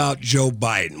bit about Joe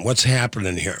Biden. What's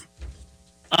happening here?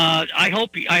 I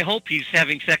hope he's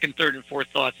having second, third, and fourth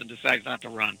thoughts and decides not to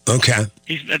run. Okay.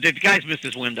 The guy's missed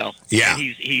his window. Yeah.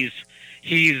 He's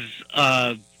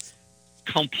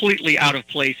completely out of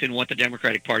place in what the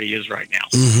Democratic Party is right now.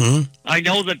 Mm-hmm. I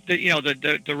know that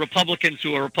the Republicans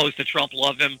who are opposed to Trump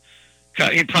love him,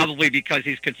 probably because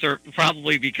he's conservative,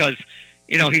 probably because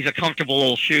he's a comfortable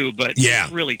old shoe. But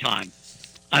it's really time.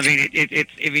 I mean,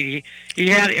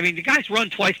 the guy's run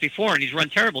twice before, and he's run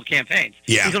terrible campaigns.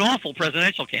 Yeah. He's an awful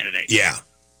presidential candidate.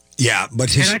 Yeah,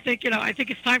 but and I think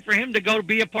it's time for him to go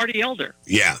be a party elder.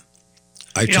 Yeah,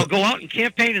 go out and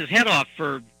campaign his head off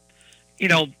for,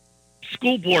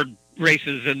 school board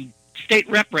races and state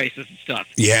rep races and stuff.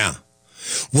 Yeah.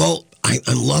 Well, I'm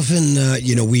loving,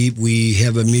 we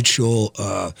have a mutual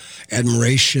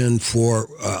admiration for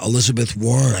Elizabeth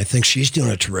Warren. I think she's doing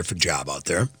a terrific job out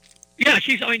there. Yeah,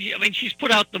 she's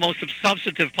put out the most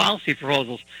substantive policy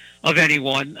proposals of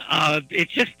anyone.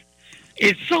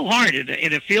 It's so hard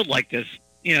in a field like this,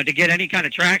 to get any kind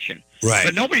of traction. Right.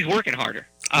 But nobody's working harder.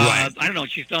 Right. I don't know.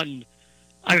 She's done,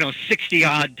 60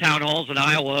 odd town halls in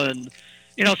Iowa, and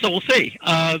so we'll see.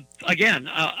 I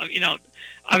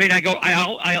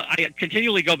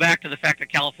continually go back to the fact that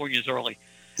California is early,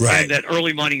 right? And that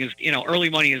early money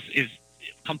is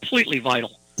completely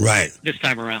vital. Right. This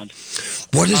time around.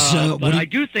 I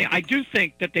do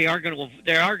think that they are going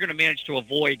to manage to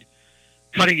avoid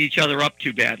cutting each other up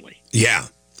too badly. Yeah.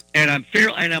 And I'm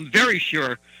very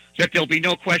sure that there'll be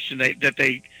no question that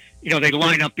they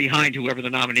line up behind whoever the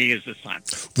nominee is this time.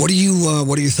 What are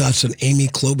your thoughts on Amy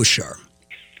Klobuchar?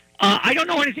 I don't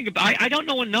know anything about. I don't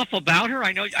know enough about her.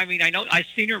 I know I've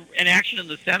seen her in action in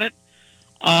the Senate.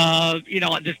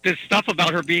 This stuff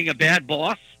about her being a bad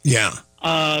boss. Yeah.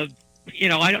 I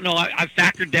don't know. I've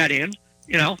factored that in.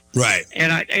 Right.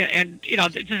 And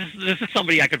this is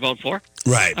somebody I could vote for.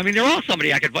 Right. I mean, they're all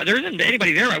somebody I could vote. There isn't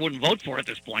anybody there I wouldn't vote for at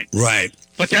this point. Right.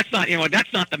 But that's not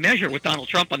the measure with Donald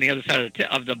Trump on the other side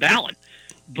of the ballot.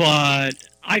 But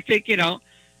I think I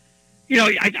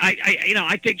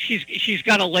think she's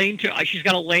got a lane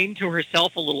to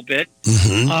herself a little bit.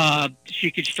 Mm-hmm.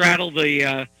 She could straddle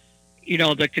the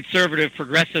conservative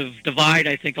progressive divide,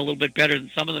 I think, a little bit better than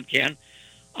some of them can.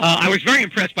 I was very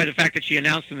impressed by the fact that she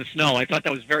announced in the snow. I thought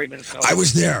that was very Minnesota. I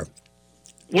was there.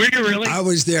 Were you really? I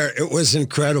was there. It was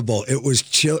incredible. It was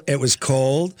chill. It was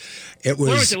cold. It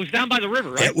was down by the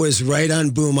river, right? It was right on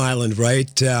Boom Island,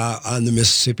 right on the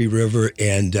Mississippi River,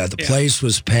 and the place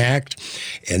was packed.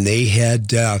 And they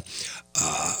had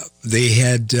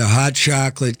hot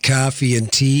chocolate, coffee,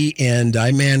 and tea. And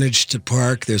I managed to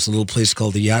park. There's a little place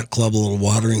called the Yacht Club, a little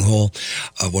watering hole,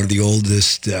 one of the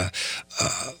oldest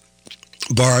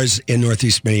bars in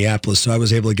Northeast Minneapolis, so I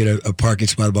was able to get a parking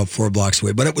spot about 4 blocks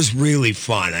away. But it was really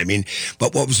fun. I mean,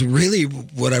 but what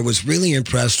I was really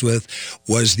impressed with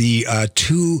was the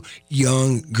 2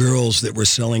 young girls that were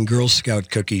selling Girl Scout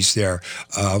cookies there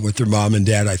with their mom and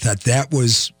dad. I thought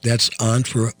that's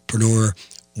Entrepreneur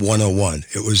 101.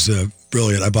 It was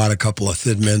brilliant. I bought a couple of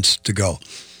Thin Mints to go.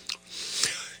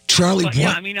 Charlie, But,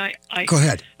 yeah, I mean, I go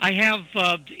ahead. I have,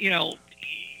 the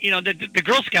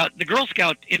Girl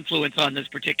Scout influence on this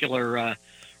particular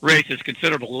race is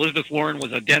considerable. Elizabeth Warren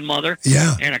was a den mother,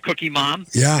 and a cookie mom,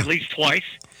 at least twice.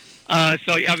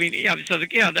 So I mean,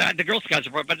 the Girl Scouts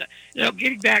are, but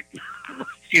getting back,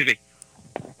 excuse me,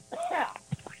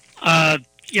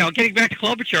 getting back to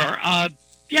Klobuchar, I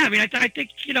mean, I think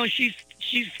she's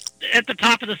at the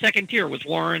top of the second tier with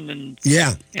Warren and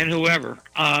whoever.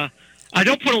 I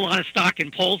don't put a lot of stock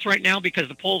in polls right now because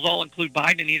the polls all include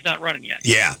Biden and he's not running yet.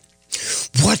 Yeah.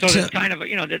 So there's kind of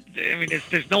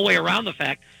there's no way around the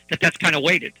fact that that's kind of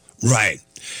weighted. Right.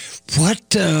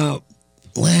 What?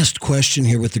 Last question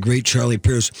here with the great Charlie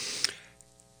Pierce.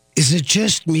 Is it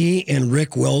just me and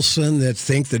Rick Wilson that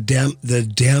think the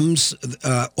Dems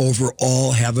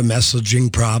overall have a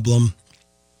messaging problem?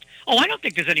 Oh, I don't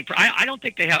think there's any. I don't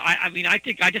think they have. I mean, I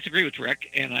disagree with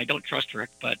Rick, and I don't trust Rick,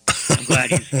 but I'm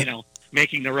glad he's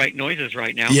making the right noises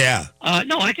right now. Yeah.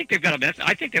 No, I think they've got a message.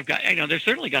 I think they've got. They've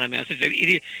certainly got a message.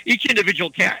 Each individual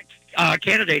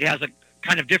candidate has a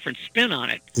kind of different spin on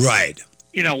it. Right.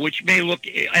 Which may look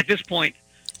at this point,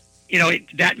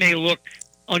 that may look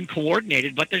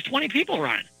uncoordinated, but there's 20 people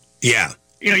running. Yeah.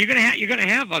 You're gonna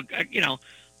have a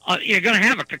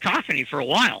cacophony for a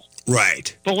while.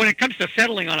 Right. But when it comes to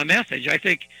settling on a message, I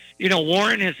think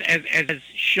Warren has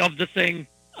shoved the thing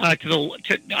I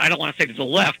don't want to say to the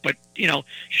left, but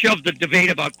shoved the debate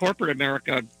about corporate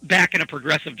America back in a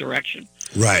progressive direction.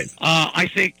 Right. I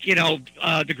think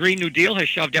the Green New Deal has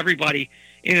shoved everybody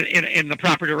in the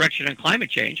proper direction on climate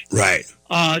change. Right.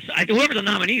 So whoever the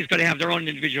nominee is going to have their own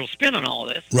individual spin on all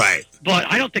of this. Right.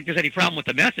 But I don't think there's any problem with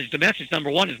the message. The message number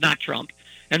one is not Trump,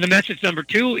 and the message number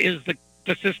two is the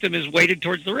system is weighted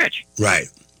towards the rich. Right.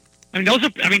 I mean,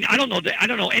 I don't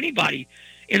know anybody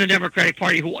in the Democratic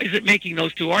Party who isn't making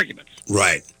those two arguments.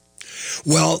 Right.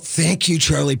 Well, thank you,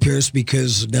 Charlie Pierce,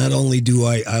 because not only do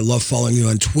I love following you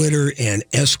on Twitter and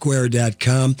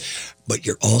Esquire.com, but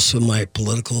you're also my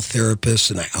political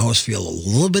therapist, and I always feel a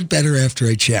little bit better after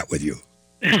I chat with you.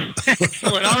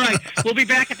 Excellent. All right. We'll be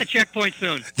back at the checkpoint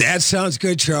soon. That sounds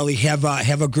good, Charlie. Have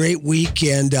a great week,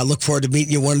 and look forward to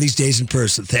meeting you one of these days in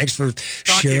person. Thanks for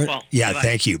sharing. Yeah, Bye-bye.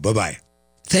 Thank you. Bye-bye.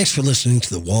 Thanks for listening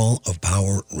to the Wall of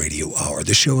Power Radio Hour.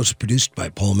 The show is produced by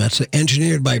Paul Metza,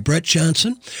 engineered by Brett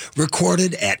Johnson,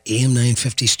 recorded at AM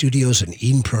 950 Studios in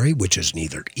Eden Prairie, which is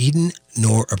neither Eden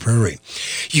nor a prairie.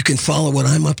 You can follow what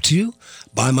I'm up to,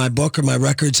 buy my book or my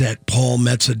records at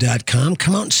paulmetza.com.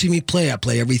 Come out and see me play. I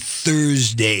play every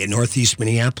Thursday in Northeast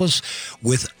Minneapolis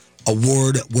with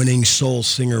award-winning soul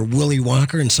singer Willie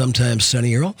Walker and sometimes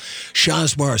Sonny Earl.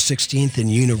 Shaw's Bar, 16th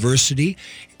and University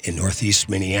in Northeast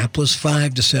Minneapolis,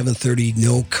 5 to 7:30,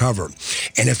 no cover.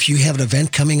 And if you have an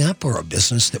event coming up or a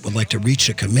business that would like to reach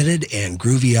a committed and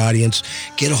groovy audience,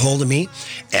 get a hold of me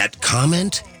at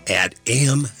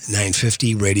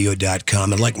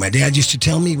comment@am950radio.com. And like my dad used to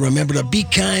tell me, remember to be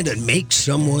kind and make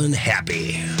someone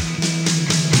happy. In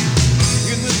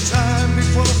the time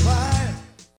before the fire.